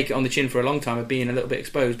have to take it on the chin for a long time of being a little bit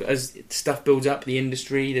exposed, but as stuff builds up, the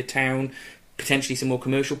industry, the town, potentially some more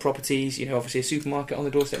commercial properties. Obviously a supermarket on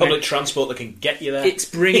the doorstep. Public transport that can get you there. It's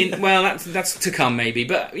bringing. Well, that's to come maybe,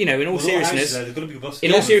 but in all seriousness,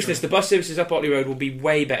 the bus services up Otley Road will be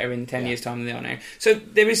way better in 10 years' time than they are now. So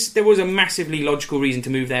there was a massively logical reason to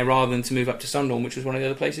move there rather than to move up to Sundorne, which was one of the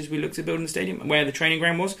other places we looked at building the stadium, where the training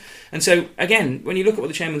ground was. And so again, when you look at what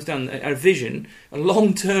the chairman's done, a vision, a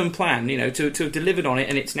long-term plan, to have delivered on it,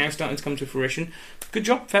 and it's now starting to come to fruition. Good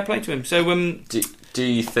job, fair play to him. So, do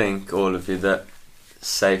you think, all of you, that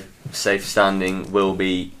safe standing will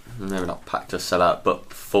be maybe not packed or sell out,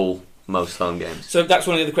 but full most home games? So that's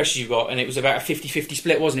one of the other questions you've got, and it was about a 50-50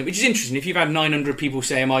 split, wasn't it? Which is interesting. If you've had 900 people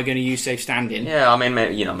say, "Am I going to use safe standing?" Yeah, I mean,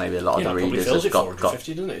 maybe a lot of the readers have got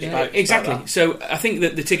 450, doesn't it? Yeah, exactly. So I think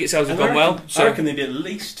that the ticket sales have gone well. I reckon there'd be at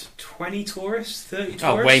least 20 tourists, 30 tourists.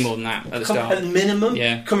 Oh, way more than that at the start. At minimum.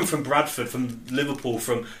 Yeah. Coming from Bradford, from Liverpool,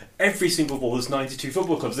 from every single ball. There's 92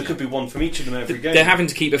 football clubs. There could be one from each of them every game. They're having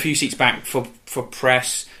to keep a few seats back for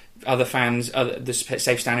press, other fans, the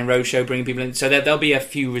Safe Standing Roadshow, bringing people in. So there'll be a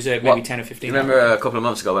few reserved, maybe 10 or 15. You remember a couple of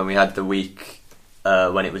months ago when we had the week,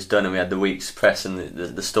 when it was done, and we had the week's press and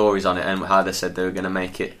the stories on it, and how they said they were going to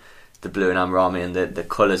make it the Blue and Amber Army, and the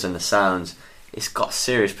colours and the sounds. It's got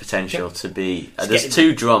serious potential to be. There's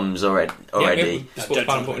 2 drums already.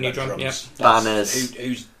 Banners.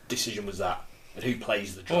 Whose decision was that? And who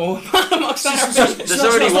plays the drum? There's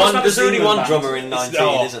already one drummer in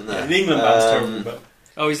 19, isn't there? The England band's terrible, but.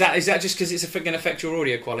 Oh, is that just because it's going to affect your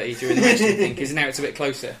audio quality during the match? Do you think? Because now it's a bit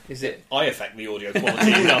closer. Is it? I affect the audio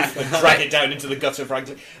quality enough and drag it down into the gutter,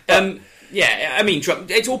 frankly. Yeah, I mean,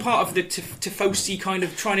 it's all part of the Tifosi kind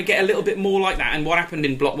of trying to get a little bit more like that. And what happened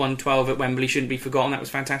in Block 112 at Wembley shouldn't be forgotten. That was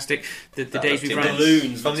fantastic. The days we've run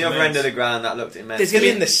balloons from the other end of the ground, that looked immense. There's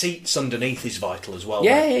getting the seats underneath is vital as well.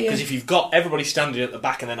 Yeah. Because if you've got everybody standing at the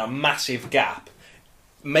back and then a massive gap,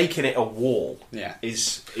 making it a wall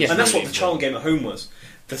is and that's what the Charlton game at home was.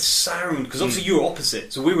 The sound, because obviously you were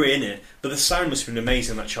opposite, so we were in it, but the sound must have been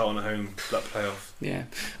amazing, that Charlton at home, that playoff. Yeah,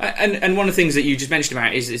 and one of the things that you just mentioned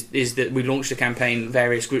about is that we launched a campaign,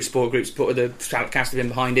 various sport groups put the cast of in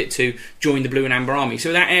behind it to join the Blue and Amber Army.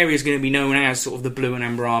 So that area is going to be known as sort of the Blue and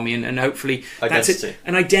Amber Army, and hopefully that's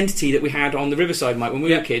an identity that we had on the Riverside, Mike, when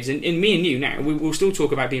we were kids. And me and you now, we'll still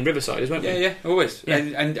talk about being Riversiders, won't we? Yeah, always. Yeah.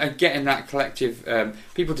 And getting that collective,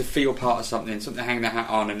 people to feel part of something to hang their hat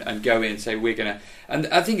on and go in and say, we're going to... And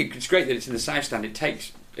I think it's great that it's in the South Stand. It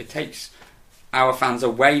takes our fans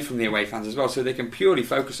away from the away fans as well, so they can purely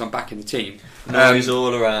focus on backing the team. Noise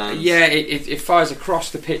all around. Yeah, it fires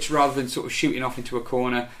across the pitch rather than sort of shooting off into a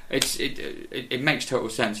corner. It makes total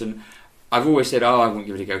sense, and I've always said, I won't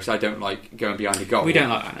give it a go because I don't like going behind the goal. We don't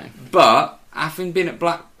like that now. But having been at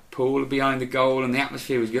Blackpool behind the goal and the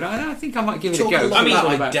atmosphere was good, I think I might give it a go. I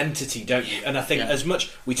mean, identity, don't you? And I think as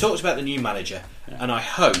much we talked about the new manager, and I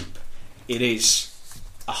hope it is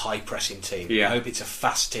a high pressing team. I hope it's a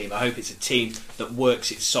fast team. I hope it's a team that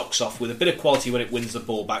works its socks off with a bit of quality when it wins the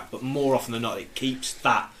ball back, but more often than not it keeps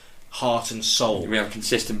that heart and soul. We have a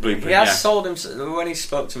consistent blueprint. He has sold him when he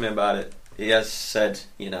spoke to me about it. He has said,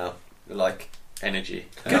 like energy.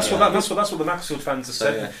 That's what the Macclesfield fans have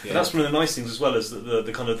said. And that's one of the nice things as well, is that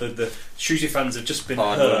the kind of the Shrewsbury fans have just been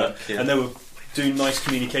heard, and they were doing nice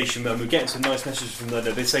communication, and we're getting some nice messages from there.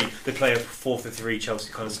 They say they play a 4-3 Chelsea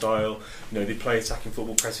kind of style. They play attacking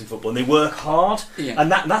football, pressing football, and they work hard. And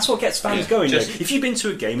that's what gets fans going. If you've been to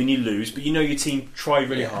a game and you lose, but you know your team tried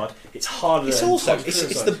really hard, it's harder. It's also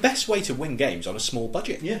it's the best way to win games on a small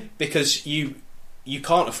budget. Yeah, because you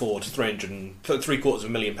can't afford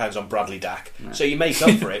 £350,000 on Bradley Dack, so you make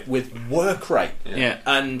up for it with work rate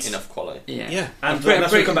and enough quality. And that's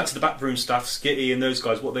when we come back to the backroom staff, Skitty and those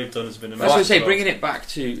guys. What they've done has been amazing. I was going to say, bringing it back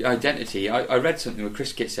to identity, I read something where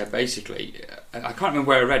Chris Kitt said basically, I can't remember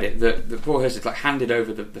where I read it, that Paul Hurst had handed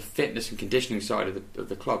over the fitness and conditioning side of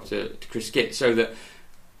the club to Chris Kitt, so that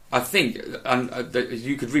I think, and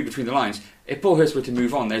you could read between the lines, if Paul Hurst were to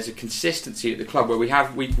move on, there's a consistency at the club where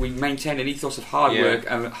we maintain an ethos of hard work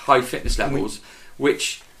and high fitness levels,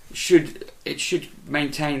 which should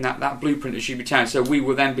maintain that blueprint of Shrewsbury Town. So we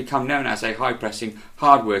will then become known as a high pressing,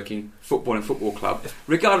 hard working football club,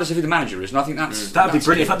 regardless of who the manager is. And I think that'd be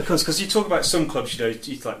brilliant. Because you talk about some clubs,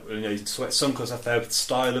 some clubs have their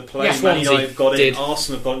style of play. Man United have got it,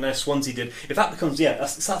 Arsenal have got it, now Swansea did. If that becomes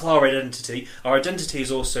that's our identity. Our identity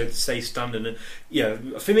is also to stay standing. And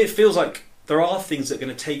for me, it feels like there are things that are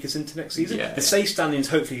going to take us into next season. The safe standing is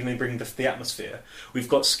hopefully going to bring the atmosphere. We've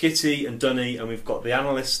got Skitty and Dunny, and we've got the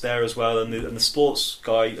analysts there as well, and the sports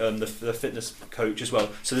guy, the fitness coach as well.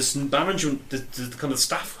 So this management, the kind of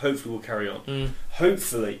staff, hopefully will carry on.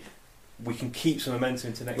 Hopefully, we can keep some momentum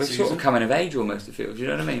into next We're season. sort of coming of age almost, it feels. You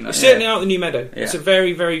know what I mean? Like, We're certainly out of the new meadow. Yeah. It's a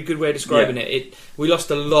very, very good way of describing Yeah. it. We lost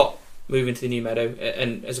a lot moving to the new meadow,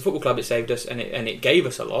 and as a football club, it saved us, and it gave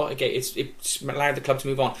us a lot. It's allowed the club to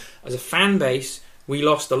move on. As a fan base, we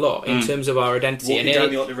lost a lot in terms of our identity. Walking And down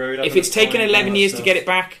the Otley Road, if it's taken 11 years to get it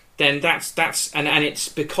back, then that's and it's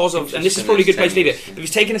because of, and this is probably a good place to leave it. If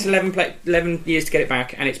it's taken us 11 years to get it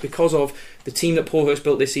back, and it's because of the team that Paul Hurst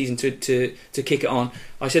built this season to kick it on.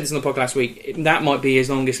 I said this on the podcast last week. That might be his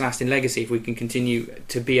longest lasting legacy if we can continue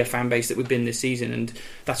to be a fan base that we've been this season, and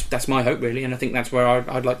that's my hope really. And I think that's where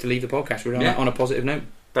I'd like to leave the podcast really, on a positive note.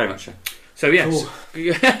 Very much so. So yeah,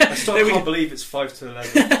 I still can't believe it's 5 to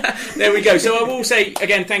 11. There we go. So I will say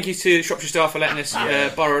again, thank you to Shropshire staff for letting us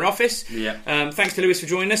borrow an office. Yeah. Thanks to Lewis for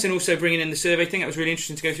joining us and also bringing in the survey thing. That was really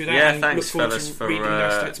interesting to go through that. Yeah, and thanks, look forward fellas, to for reading the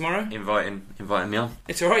rest of it tomorrow. inviting me on.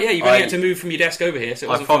 It's all right. Yeah, you've only had to move from your desk over here, so it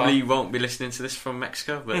I wasn't probably far. won't be listening to this from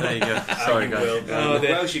Mexico, but there you go. Sorry, guys. What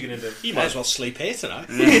else are you going to do? You might as well sleep here tonight.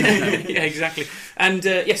 Yeah, exactly. And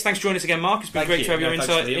yes, thanks for joining us again, Mark. It's been Thank great you. to have your Yeah,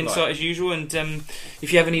 thanks for the insight invite. as usual. And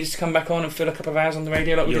if you ever need us to come back on and fill a couple of hours on the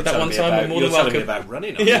radio like we You're did that one telling me time, about- we're more you're than telling me welcome. about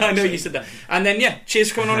running. Yeah, I know you said that. And then yeah, cheers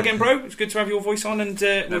for coming on again, bro. It's good to have your voice on, and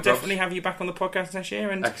we'll problems. definitely have you back on the podcast next year.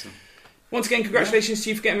 And Excellent. once again, congratulations to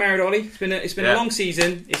you for getting married, Ollie. It's been a long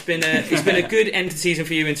season. It's been a good end to the season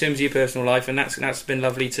for you in terms of your personal life, and that's been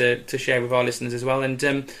lovely to share with our listeners as well.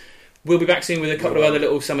 And we'll be back soon with a couple of other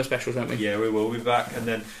little summer specials, won't we? Yeah, we will. We'll be back, and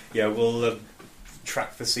then we'll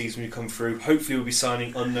track the season we come through. Hopefully, we'll be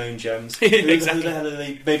signing unknown gems. Exactly. Who the hell are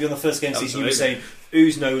they? Maybe on the first game of the season, you were Absolutely. saying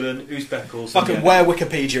who's Nolan, who's Beckles. Fucking wear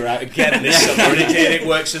Wikipedia out again this summer, and it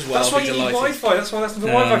works as well. That's why I'll be you need delighted. Wi-Fi. That's why that's the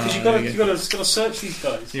Wi-Fi, because you've got to search these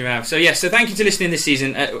guys. You have. So thank you to listening this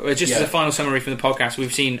season. Just as Yeah. a final summary from the podcast,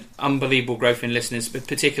 we've seen unbelievable growth in listeners, but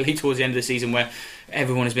particularly towards the end of the season where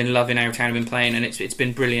everyone has been loving how Town have been playing, and it's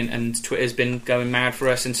been brilliant, and Twitter's been going mad for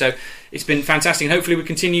us, and so it's been fantastic, and hopefully we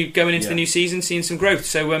continue going into the new season seeing some growth.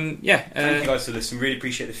 So Thank you guys for listening. Really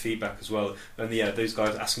appreciate the feedback as well, and those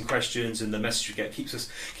guys asking questions and the message we get keeps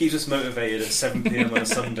us motivated at 7 p.m. on a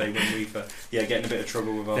Sunday when we've getting a bit of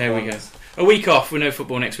trouble with our there we go. partners. A week off with no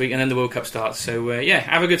football next week, and then the World Cup starts. So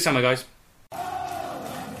have a good summer, guys.